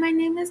yeah, my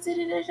name is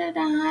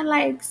da-da-da-da-da,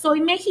 like soy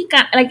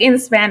Mexican, like in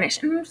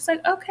Spanish. And I'm just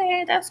like,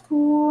 okay, that's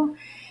cool.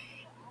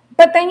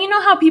 But then you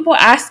know how people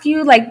ask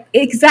you like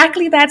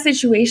exactly that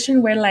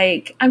situation where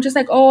like I'm just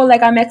like, oh,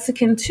 like I'm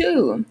Mexican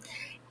too.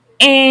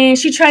 And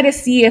she tried to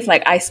see if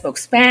like I spoke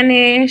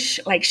Spanish.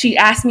 Like she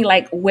asked me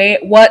like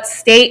what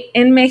state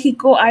in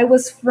Mexico I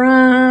was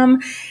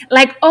from.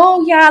 Like,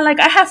 oh yeah, like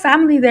I have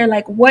family there.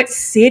 Like, what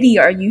city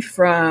are you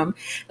from?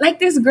 Like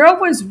this girl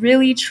was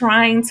really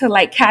trying to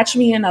like catch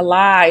me in a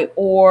lie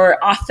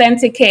or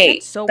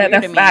authenticate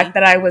the fact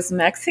that I was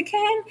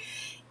Mexican.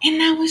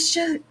 And I was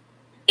just,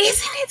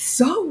 isn't it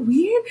so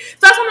weird? So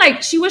that's what I'm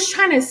like, she was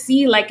trying to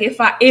see like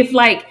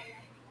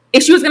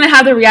if she was gonna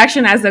have the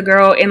reaction as the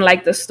girl in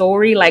like the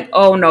story, like,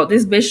 oh no,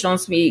 this bitch don't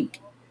speak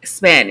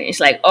Spanish,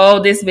 like,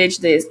 oh, this bitch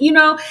this,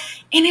 and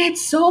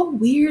it's so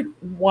weird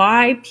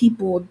why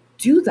people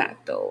do that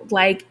though.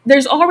 Like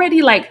there's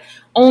already like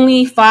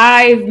only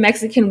 5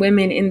 Mexican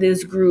women in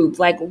this group.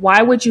 Like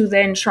why would you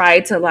then try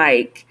to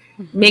like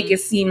make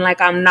it seem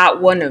like I'm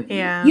not one of you?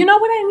 Yeah. You know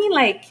what I mean?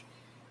 Like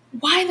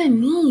why the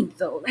need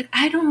though? Like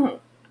I don't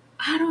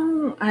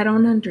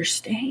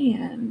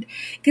understand,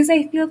 because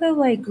I feel that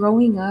like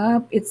growing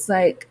up, it's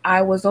like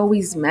I was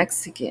always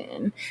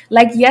Mexican.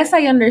 Like, yes,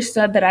 I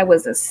understood that I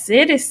was a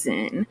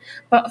citizen,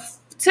 but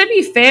to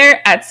be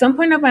fair, at some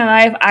point of my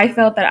life, I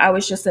felt that I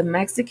was just a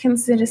Mexican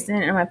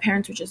citizen and my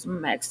parents were just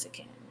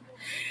Mexican.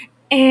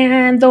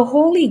 And the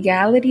whole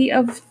legality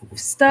of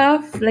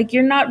stuff, like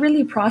you're not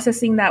really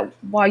processing that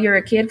while you're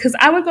a kid. Because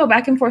I would go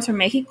back and forth from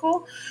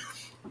Mexico.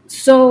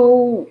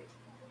 So,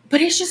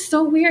 but it's just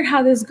so weird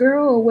how this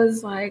girl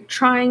was like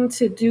trying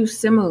to do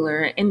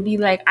similar and be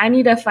like, I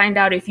need to find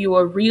out if you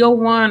a real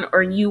one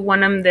or you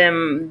one of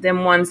them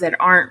ones that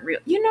aren't real.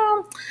 You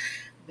know,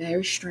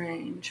 very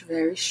strange,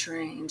 very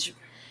strange.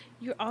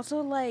 You're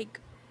also like,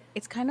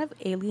 it's kind of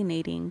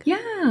alienating.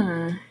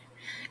 Yeah.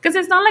 Because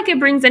it's not like it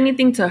brings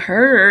anything to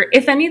her.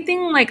 If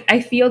anything, like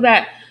I feel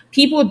that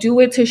people do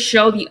it to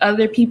show the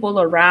other people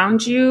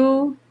around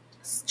you.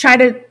 Try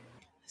to.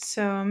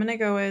 So I'm gonna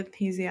go with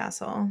he's the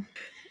asshole.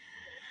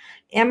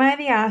 Am I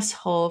the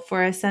asshole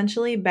for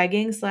essentially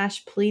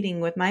begging/pleading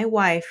with my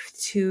wife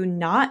to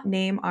not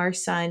name our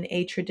son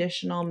a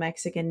traditional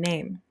Mexican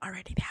name?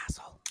 Already the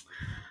asshole.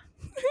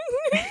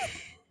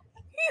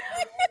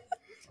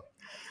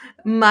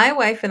 My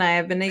wife and I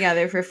have been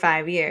together for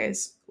 5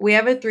 years. We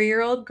have a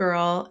 3-year-old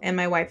girl, and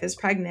my wife is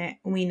pregnant.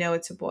 We know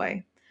it's a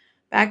boy.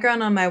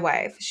 Background on my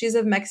wife. She's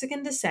of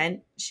Mexican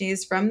descent. She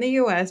is from the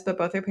US, but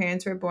both her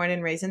parents were born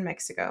and raised in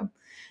Mexico.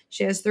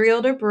 She has 3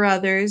 older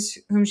brothers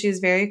whom she is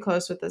very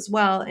close with as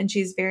well, and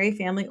she's very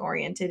family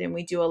oriented, and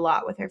we do a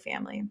lot with her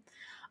family.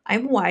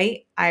 I'm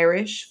white,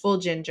 Irish, full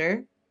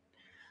ginger.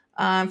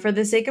 For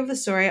the sake of the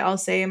story, I'll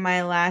say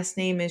my last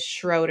name is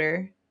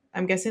Schroeder.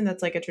 I'm guessing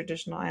that's like a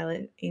traditional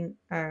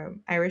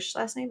Irish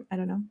last name. I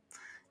don't know,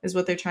 is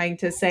what they're trying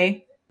to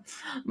say.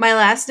 My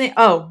last name,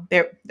 oh,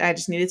 there, I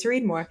just needed to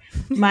read more.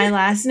 My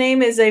last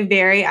name is a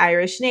very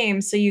Irish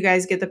name, so you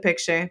guys get the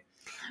picture.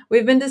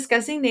 We've been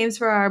discussing names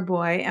for our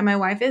boy, and my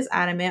wife is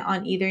adamant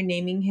on either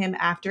naming him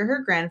after her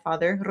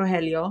grandfather,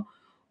 Rogelio,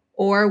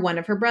 or one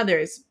of her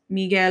brothers,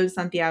 Miguel,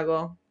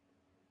 Santiago.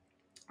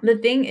 The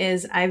thing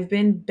is, I've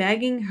been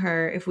begging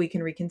her if we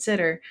can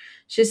reconsider.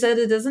 She said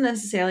it doesn't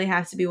necessarily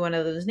have to be one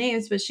of those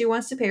names, but she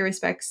wants to pay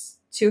respects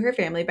to her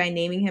family by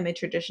naming him a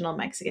traditional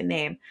Mexican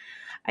name.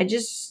 I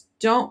just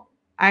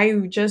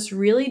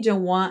really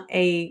don't want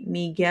a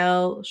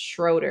Miguel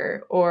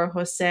Schroeder or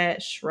Jose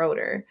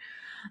Schroeder.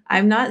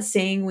 I'm not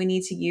saying we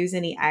need to use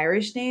any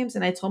Irish names,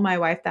 and I told my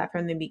wife that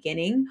from the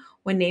beginning.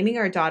 When naming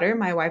our daughter,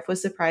 my wife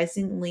was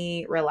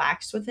surprisingly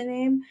relaxed with the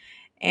name,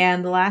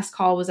 and the last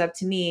call was up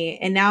to me.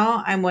 And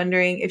now I'm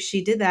wondering if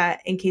she did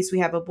that in case we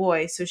have a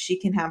boy, so she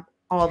can have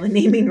all the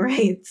naming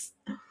rights.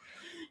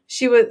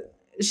 She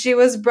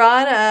was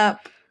brought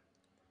up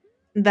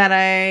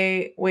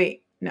that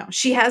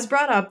she has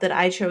brought up that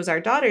I chose our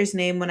daughter's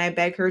name when I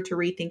beg her to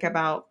rethink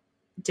about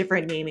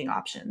different naming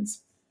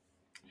options.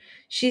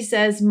 She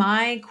says,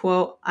 my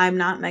quote, I'm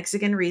not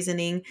Mexican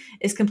reasoning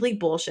is complete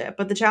bullshit,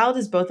 but the child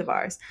is both of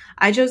ours.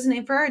 I chose a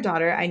name for our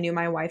daughter I knew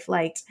my wife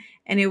liked,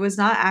 and it was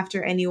not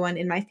after anyone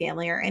in my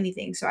family or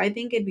anything. So I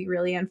think it'd be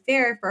really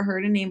unfair for her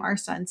to name our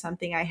son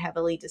something I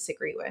heavily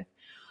disagree with.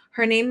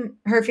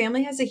 Her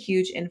family has a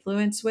huge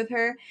influence with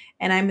her,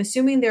 and I'm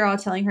assuming they're all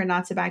telling her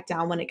not to back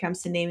down when it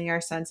comes to naming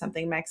our son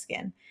something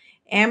Mexican.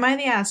 Am I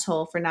the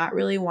asshole for not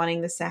really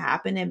wanting this to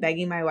happen and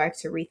begging my wife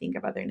to rethink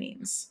of other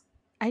names?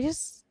 I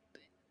just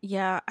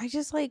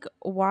like,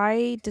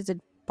 why does it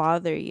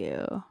bother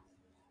you?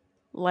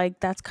 Like,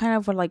 that's kind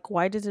of what, like,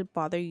 why does it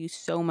bother you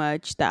so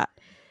much that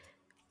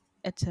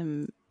it's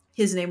a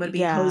His name would be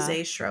Yeah.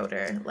 Jose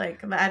Schroeder.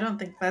 Like, I don't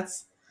think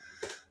that's.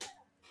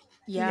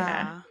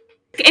 yeah.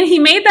 And he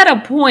made that a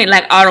point,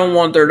 like, I don't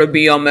want there to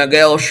be a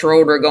Miguel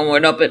Schroeder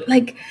going up. But,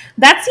 like,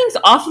 that seems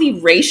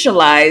awfully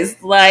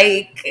racialized.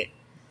 Like,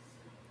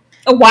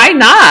 why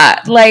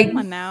not? Like, Come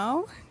on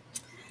now,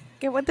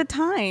 get with the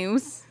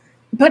times.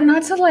 but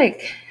not to,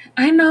 like,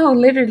 I know,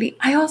 literally.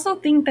 I also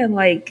think that,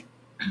 like,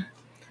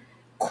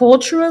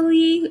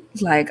 culturally,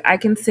 like, I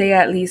can say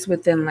at least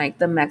within, like,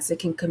 the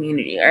Mexican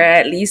community, or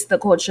at least the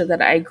culture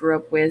that I grew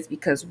up with,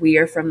 because we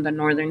are from the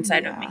northern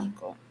side of Yeah.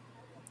 Mexico.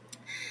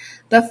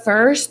 The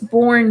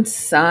firstborn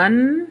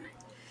son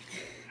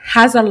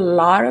has a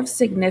lot of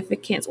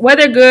significance,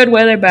 whether good,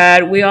 whether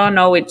bad. We all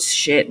know it's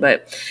shit,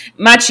 but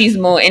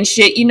machismo and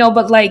shit, you know,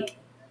 but like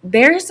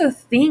there's a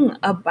thing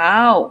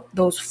about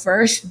those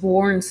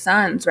firstborn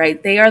sons,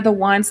 right? They are the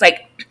ones,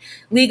 like,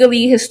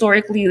 legally,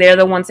 historically, they're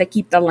the ones that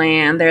keep the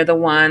land. They're the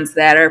ones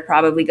that are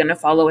probably going to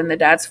follow in the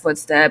dad's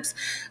footsteps.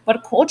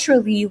 But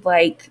culturally,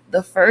 like,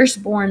 the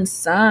firstborn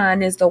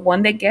son is the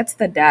one that gets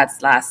the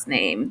dad's last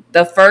name.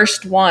 The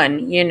first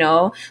one, you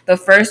know, the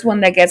first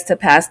one that gets to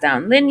pass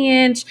down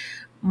lineage.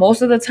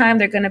 Most of the time,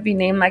 they're going to be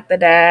named like the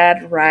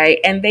dad, right?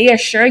 And they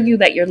assure you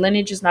that your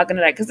lineage is not going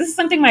to die. Because this is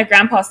something my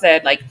grandpa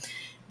said. Like,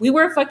 we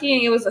were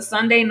fucking, it was a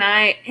Sunday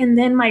night. And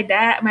then my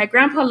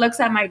grandpa looks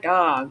at my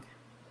dog,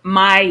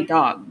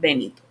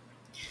 Benito.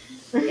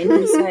 And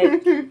he's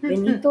like,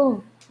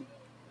 Benito,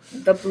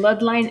 the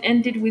bloodline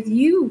ended with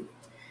you.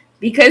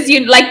 Because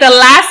you, like, the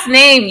last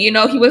name, you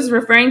know, he was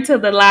referring to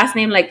the last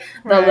name, like,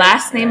 the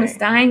last name is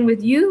dying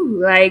with you.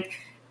 Like,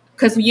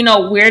 because, you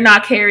know, we're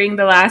not carrying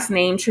the last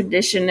name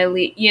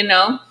traditionally, you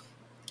know.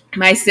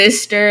 My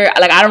sister,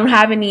 like, I don't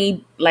have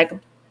any, like,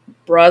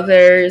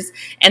 brothers,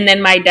 and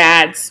then my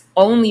dad's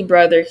only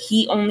brother,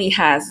 he only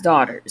has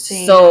daughters.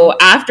 Damn. So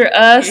after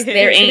us,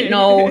 there ain't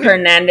no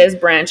Hernandez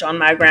branch on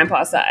my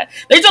grandpa's side.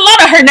 There's a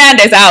lot of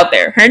Hernandez out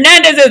there.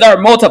 Hernandezes are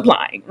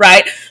multiplying,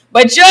 right?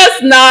 But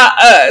just not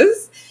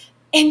us.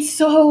 And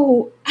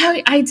so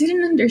I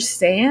didn't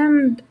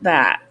understand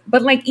that.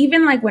 But like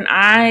even like when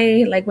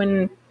I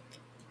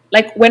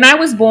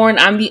was born,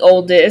 I'm the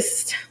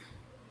oldest.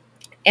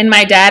 And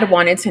my dad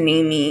wanted to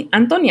name me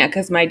Antonia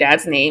because my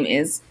dad's name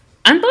is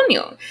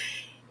Antonio.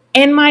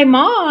 And my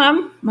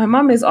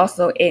mom is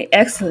also an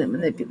excellent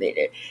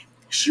manipulator.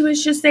 She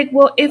was just like,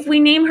 well, if we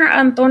name her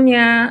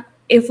Antonia,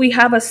 if we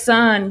have a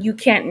son, you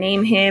can't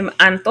name him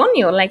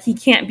Antonio. Like, he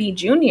can't be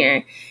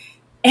Junior.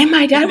 And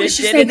my dad was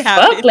just like,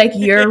 fuck, like,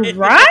 you're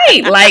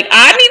right. Like,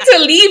 I need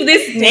to leave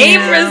this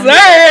name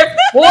reserved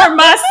for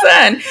my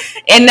son.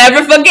 And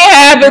never fucking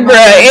happen, bro.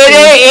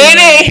 It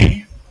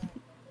ain't.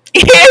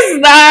 It's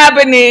not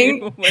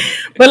happening.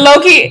 But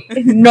Loki,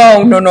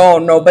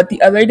 no. But the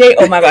other day,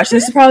 oh my gosh,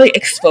 this is probably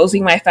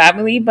exposing my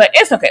family, but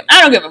it's okay. I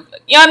don't give a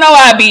fuck. Y'all know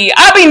I be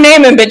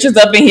naming bitches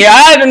up in here.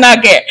 I do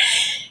not care.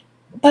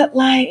 But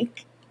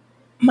like,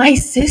 my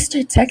sister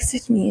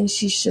texted me and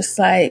she's just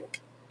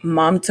like,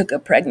 Mom took a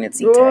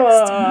pregnancy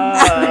test.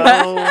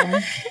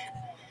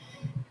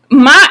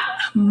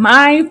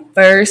 My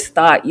first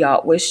thought,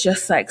 y'all, was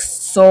just like,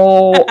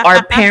 so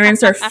our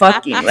parents are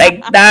fucking.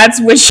 Like,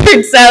 that's what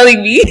you're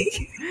telling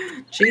me.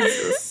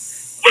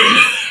 Jesus.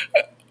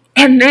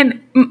 And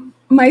then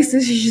my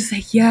sister's just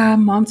like, yeah,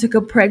 Mom took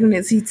a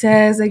pregnancy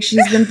test. Like,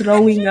 she's been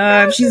throwing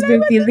up. She's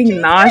been feeling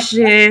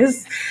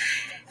nauseous.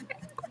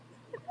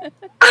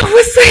 I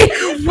was like,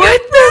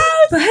 what the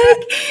fuck?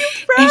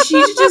 And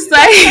she's just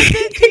like,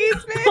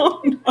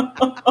 oh, no.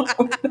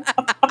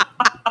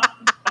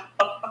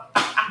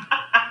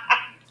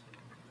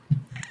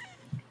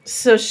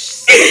 So am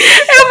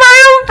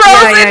I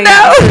frozen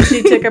now? So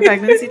she took a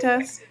pregnancy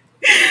test?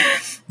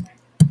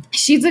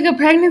 She took a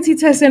pregnancy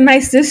test, and my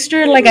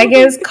sister, like, I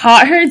guess,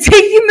 caught her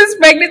taking this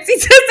pregnancy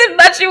test and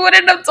thought she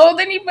wouldn't have told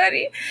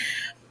anybody.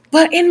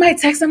 But in my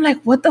text, I'm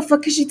like, what the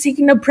fuck is she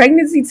taking a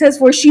pregnancy test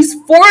for? She's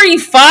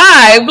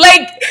 45.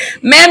 Like,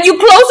 ma'am, you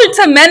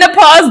closer to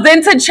menopause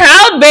than to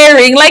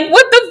childbearing. Like,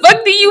 what the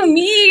fuck do you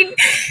mean?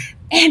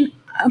 And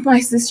my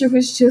sister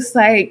was just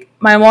like,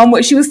 my mom,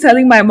 what she was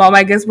telling my mom,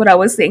 I guess what I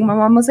was saying, my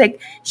mom was like,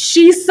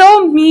 she's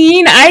so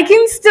mean, I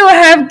can still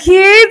have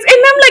kids.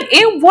 And I'm like,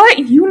 in what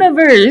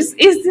universe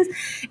is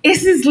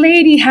this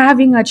lady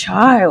having a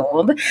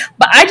child?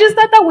 But I just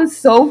thought that was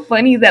so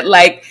funny that,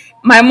 like,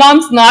 my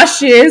mom's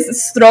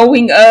nauseous,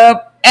 throwing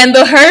up, and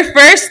her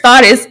first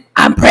thought is,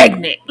 I'm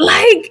pregnant.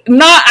 Like,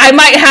 not, I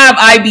might have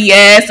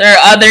IBS or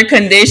other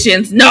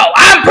conditions. No,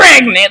 I'm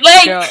pregnant.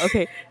 Like, girl,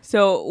 okay.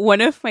 So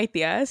one of my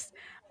tias,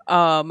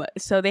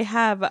 so they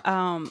have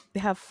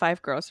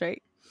 5 girls,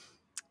 right?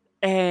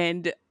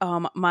 And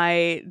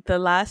the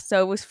last,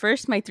 so it was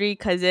first my 3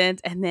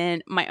 cousins, and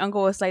then my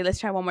uncle was like, let's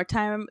try one more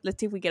time, let's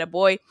see if we get a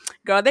boy.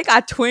 Girl, they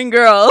got twin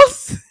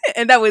girls.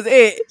 And that was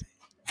it.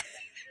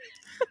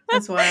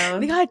 That's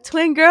wild. They got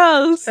twin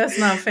girls. That's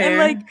not fair.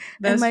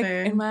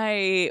 And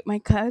my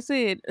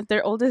cousin,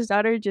 their oldest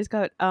daughter just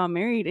got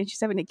married, and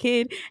she's having a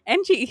kid,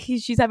 and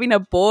she's having a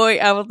boy.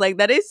 I was like,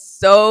 that is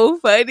so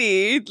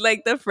funny.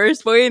 Like, the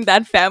first boy in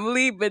that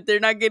family, but they're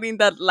not getting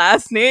that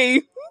last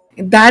name.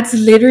 That's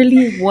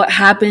literally what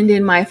happened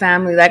in my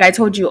family. Like I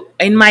told you,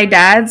 in my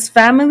dad's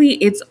family,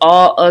 it's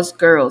all us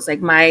girls. Like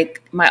my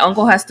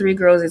uncle has 3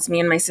 girls. It's me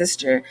and my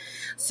sister.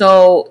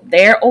 So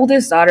their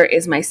oldest daughter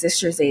is my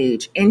sister's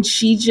age, and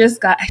she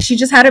just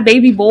had a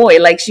baby boy.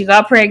 Like, she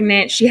got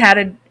pregnant. She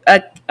had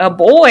a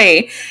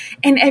boy,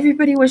 and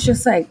everybody was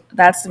just like,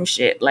 that's some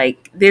shit.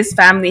 Like, this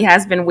family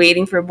has been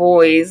waiting for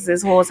boys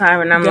this whole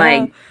time. And I'm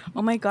like,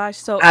 oh my gosh.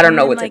 So I don't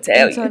know what to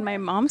tell you. So in my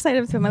mom's side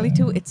of the family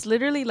too, it's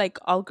literally like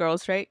all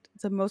girls, right?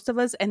 So most of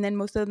us, and then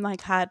most of them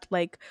like had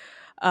like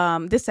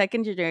the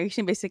second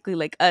generation, basically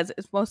like us,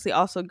 it's mostly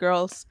also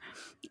girls.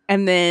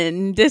 And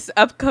then this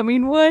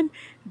upcoming one,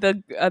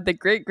 the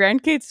great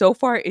grandkids, so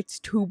far it's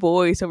 2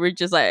 boys. So we're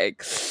just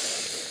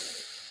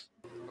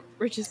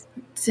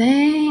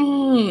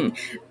dang,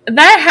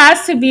 that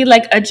has to be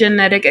like a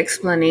genetic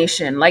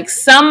explanation. Like,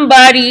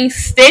 somebody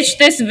stitch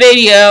this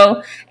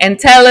video and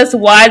tell us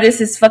why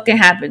this is fucking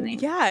happening.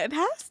 Yeah, it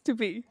has to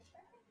be.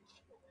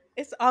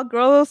 It's all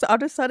girls. All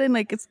of a sudden,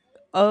 like, it's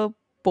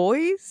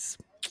boys.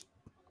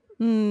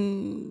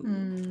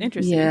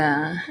 Interesting.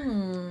 Yeah.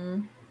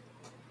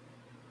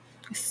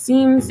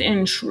 Seems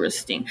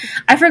interesting.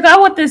 I forgot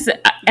what this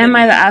Am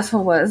I the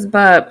Asshole was,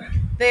 but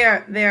they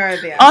are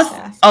the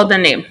asshole. Oh, the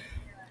name.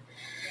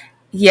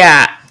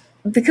 Yeah,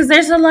 because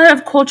there's a lot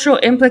of cultural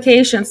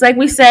implications. Like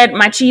we said,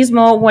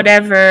 machismo,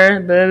 whatever,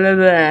 blah, blah,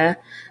 blah.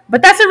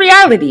 But that's a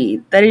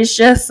reality. That is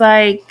just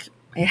like,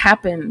 it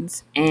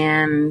happens.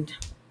 And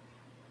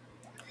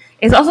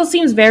it also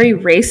seems very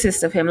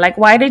racist of him. Like,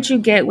 why did you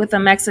get with a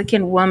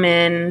Mexican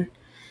woman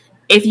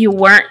if you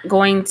weren't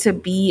going to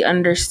be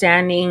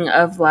understanding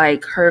of,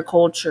 like, her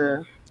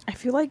culture? I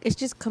feel like it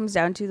just comes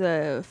down to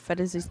the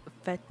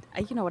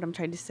you know what I'm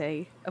trying to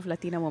say, of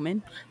Latina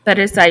woman.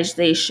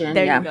 Fetishization.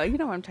 There Yeah. you go. You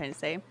know what I'm trying to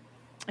say.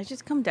 It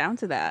just come down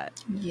to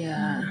that.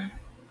 Yeah.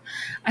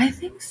 I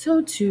think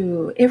so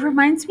too. It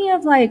reminds me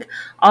of like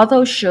all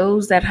those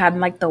shows that had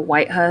like the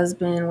white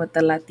husband with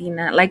the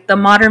Latina, like the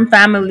Modern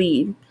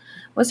Family.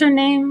 What's her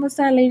name? What's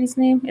that lady's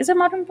name? Is it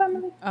Modern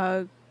Family?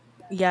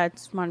 Yeah,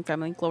 it's Modern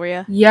Family.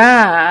 Gloria.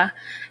 Yeah.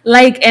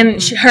 Like, and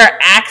her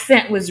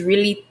accent was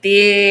really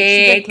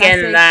thick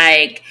and classic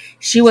like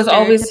she was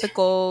always,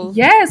 stereotypical.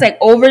 yes, like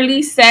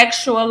overly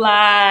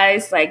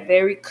sexualized, like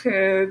very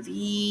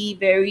curvy,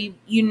 very,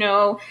 you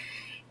know.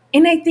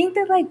 And I think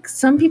that like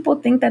some people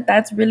think that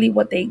that's really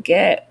what they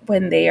get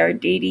when they are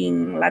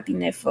dating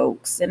Latina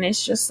folks. And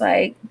it's just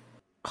like,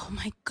 Oh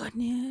my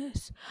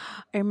goodness.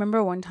 I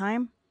remember one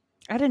time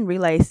I didn't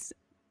realize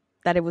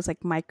that it was like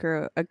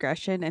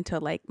microaggression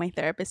until like my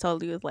therapist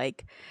told me, was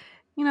like,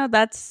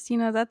 that's a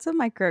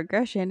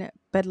microaggression.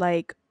 But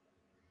like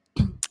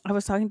I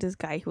was talking to this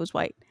guy who was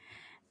white,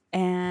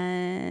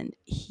 and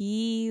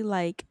he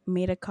like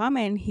made a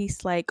comment.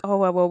 He's like,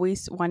 "Oh, I've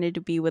always wanted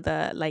to be with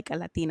a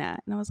Latina,"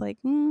 and I was like,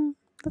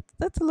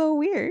 that's a little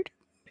weird.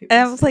 People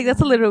And I was say like, that's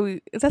a that.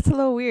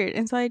 little weird.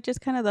 And so I just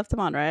kind of left him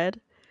on red.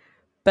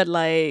 But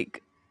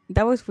like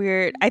that was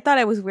weird. I thought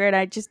it was weird.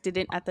 I just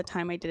didn't at the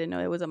time. I didn't know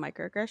it was a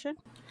microaggression.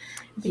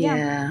 But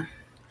yeah.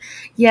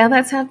 Yeah,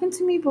 that's happened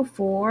to me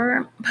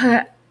before,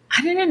 but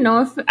I didn't know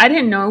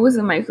it was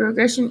a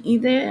microaggression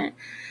either.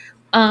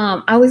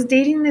 I was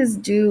dating this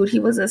dude. He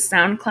was a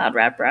SoundCloud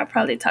rapper. I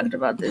probably talked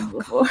about this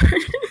before.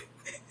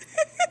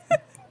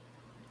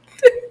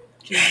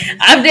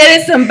 I've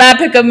dated some bad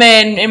picker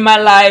men in my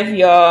life,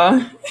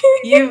 y'all.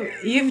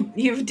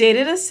 You've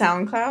dated a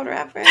SoundCloud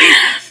rapper?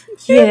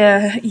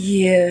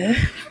 Yeah.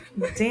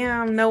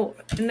 Damn, no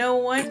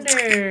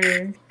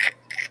wonder.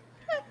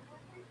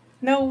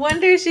 No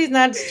wonder she's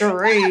not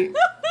straight.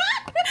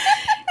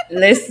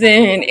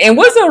 Listen, it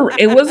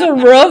was a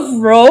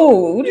rough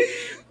road.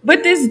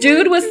 But this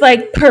dude was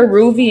like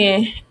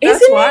Peruvian.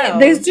 That's Isn't wild. it?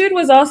 This dude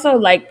was also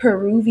like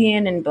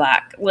Peruvian and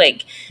black.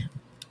 Like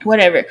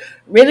whatever.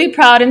 Really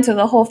proud into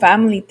the whole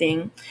family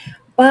thing.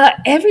 But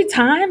every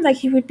time like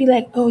he would be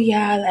like, "Oh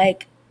yeah,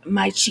 like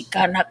my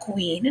Chicana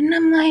queen." And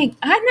I'm like,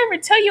 "I never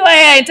tell you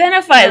I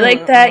identify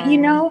like that, you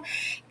know?"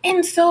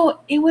 And so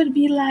it would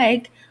be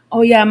like,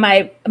 "Oh yeah,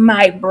 my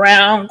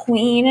brown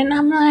queen." And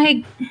I'm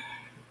like,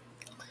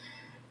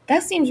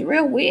 that seems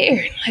real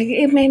weird. Like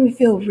it made me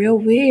feel real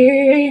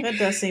weird. That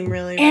does seem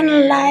really And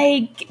weird.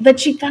 like the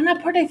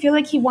Chicana part, I feel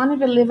like he wanted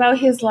to live out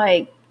his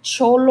like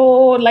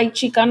cholo, like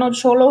Chicano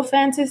cholo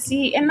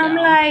fantasy. And I'm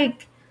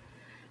like,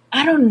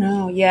 I don't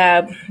know.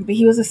 Yeah, but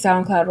he was a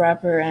SoundCloud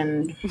rapper,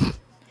 and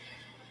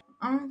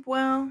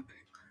well,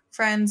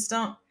 friends,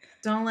 don't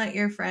let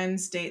your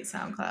friends date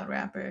SoundCloud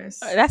rappers.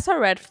 That's a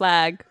red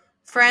flag.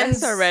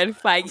 Friends, That's a red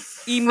flag.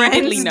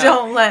 Immediately friends no.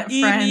 don't let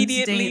friends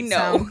Immediately date no.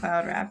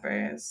 SoundCloud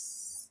rappers.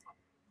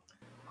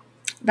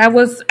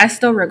 I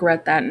still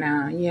regret that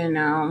now, you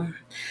know,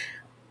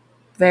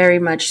 very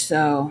much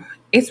so.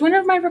 It's one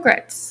of my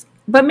regrets.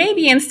 But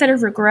maybe instead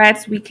of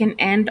regrets, we can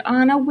end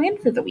on a win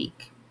for the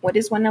week. What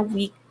is one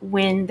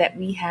win that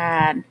we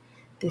had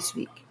this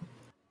week?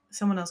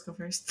 Someone else go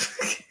first.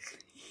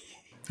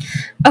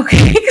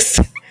 Okay.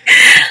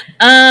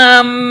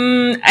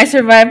 I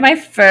survived my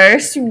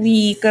first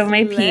week of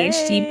my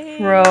PhD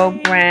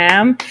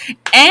program,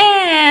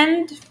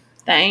 and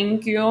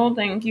thank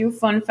you.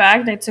 Fun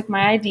fact, I took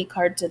my ID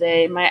card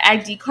today. My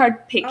ID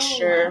card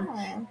picture. Oh,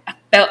 wow. I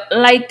felt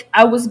like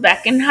I was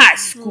back in high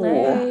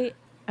school.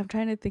 I'm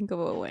trying to think of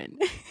a win.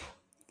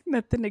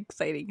 Nothing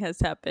exciting has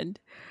happened.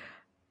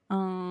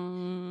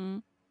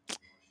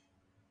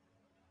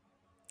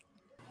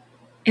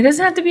 It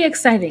doesn't have to be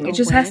exciting. It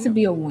just has to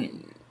be a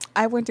win.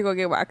 I went to go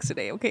get waxed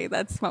today. Okay,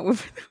 that's my win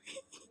for the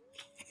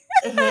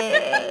week.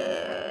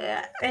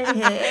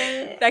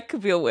 That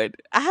could be a win.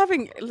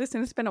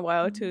 It's been a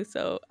while too,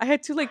 so I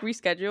had to like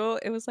reschedule.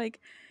 It was like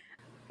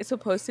it's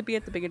supposed to be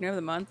at the beginning of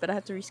the month, but I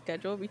had to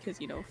reschedule because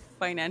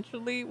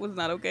financially was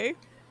not okay.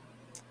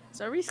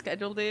 So I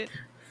rescheduled it.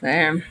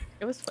 Fair.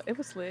 It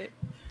was lit.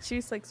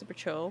 She's like super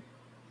chill.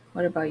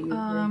 What about you?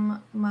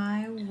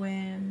 My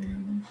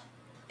win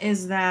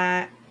is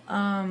that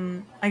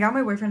I got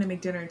my boyfriend to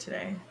make dinner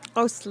today.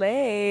 Oh,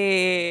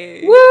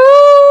 slay!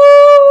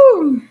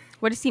 Woo!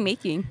 What is he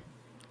making?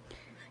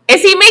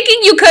 Is he making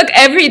you cook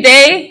every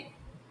day?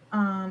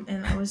 And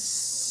it was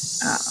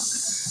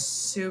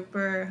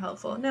super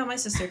helpful. No, my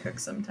sister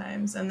cooks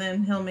sometimes, and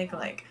then he'll make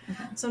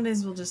some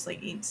days we'll just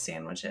like eat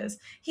sandwiches.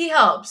 He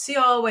helps. He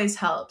always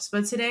helps,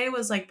 but today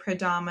was like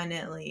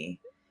predominantly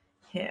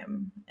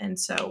him, and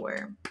so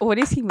What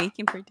is he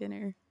making for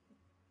dinner?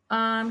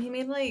 He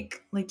made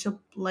like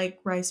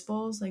rice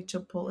bowls, like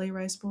Chipotle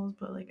rice bowls,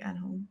 but like at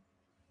home.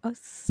 Oh,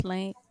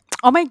 slay!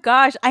 Oh my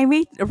gosh, I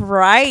made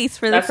rice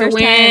for the first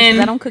time.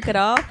 I don't cook at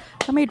all.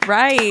 I made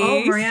rice.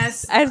 Oh, Maria!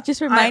 I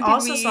just reminded me. I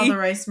also saw the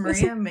rice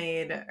Maria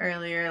made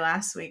earlier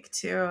last week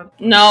too.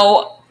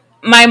 No,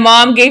 my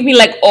mom gave me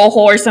like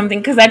ojo or something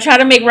because I tried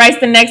to make rice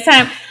the next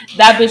time.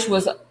 That bitch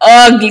was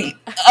ugly,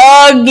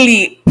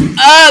 ugly,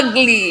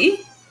 ugly.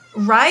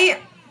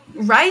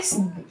 Rice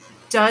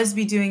does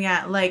be doing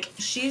that. Like,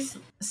 she's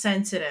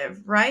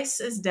sensitive. Rice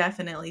is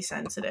definitely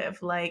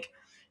sensitive. Like,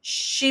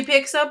 she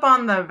picks up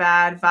on the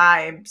bad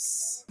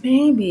vibes.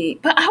 Maybe,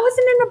 but I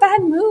wasn't in a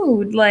bad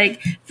mood.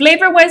 Like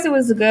flavor wise, it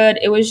was good.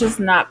 It was just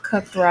not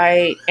cooked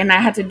right, and I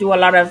had to do a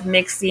lot of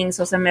mixing.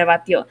 So se me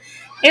batió.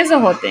 It was a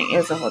whole thing. It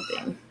was a whole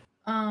thing.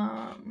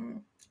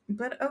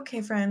 But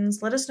okay,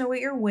 friends, let us know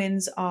what your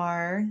wins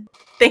are.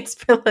 Thanks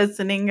for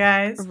listening,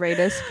 guys. Rate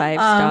us 5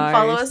 stars.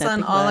 Follow us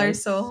on nothing all our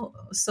less.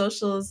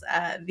 socials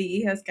at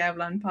the Hijas que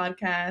Hablan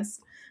podcast.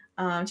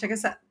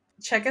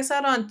 Check us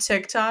out on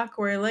TikTok.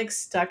 We're like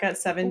stuck at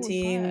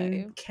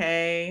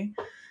 17K.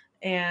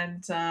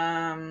 And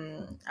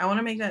I want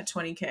to make that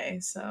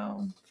 20K.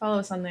 So follow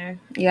us on there.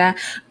 Yeah.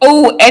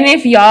 Oh, and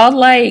if y'all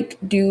like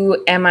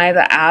do Am I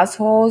the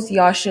Assholes,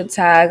 y'all should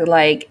tag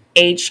like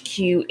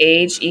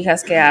HQH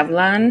Hijas que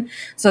Hablan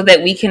so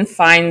that we can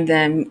find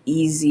them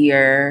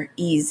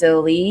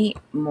easily,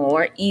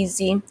 more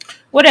easy.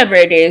 Whatever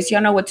it is,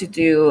 y'all know what to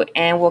do.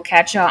 And we'll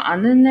catch y'all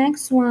on the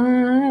next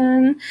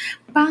one.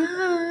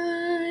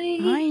 Bye.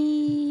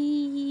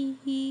 Bye.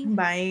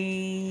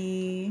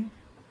 Bye.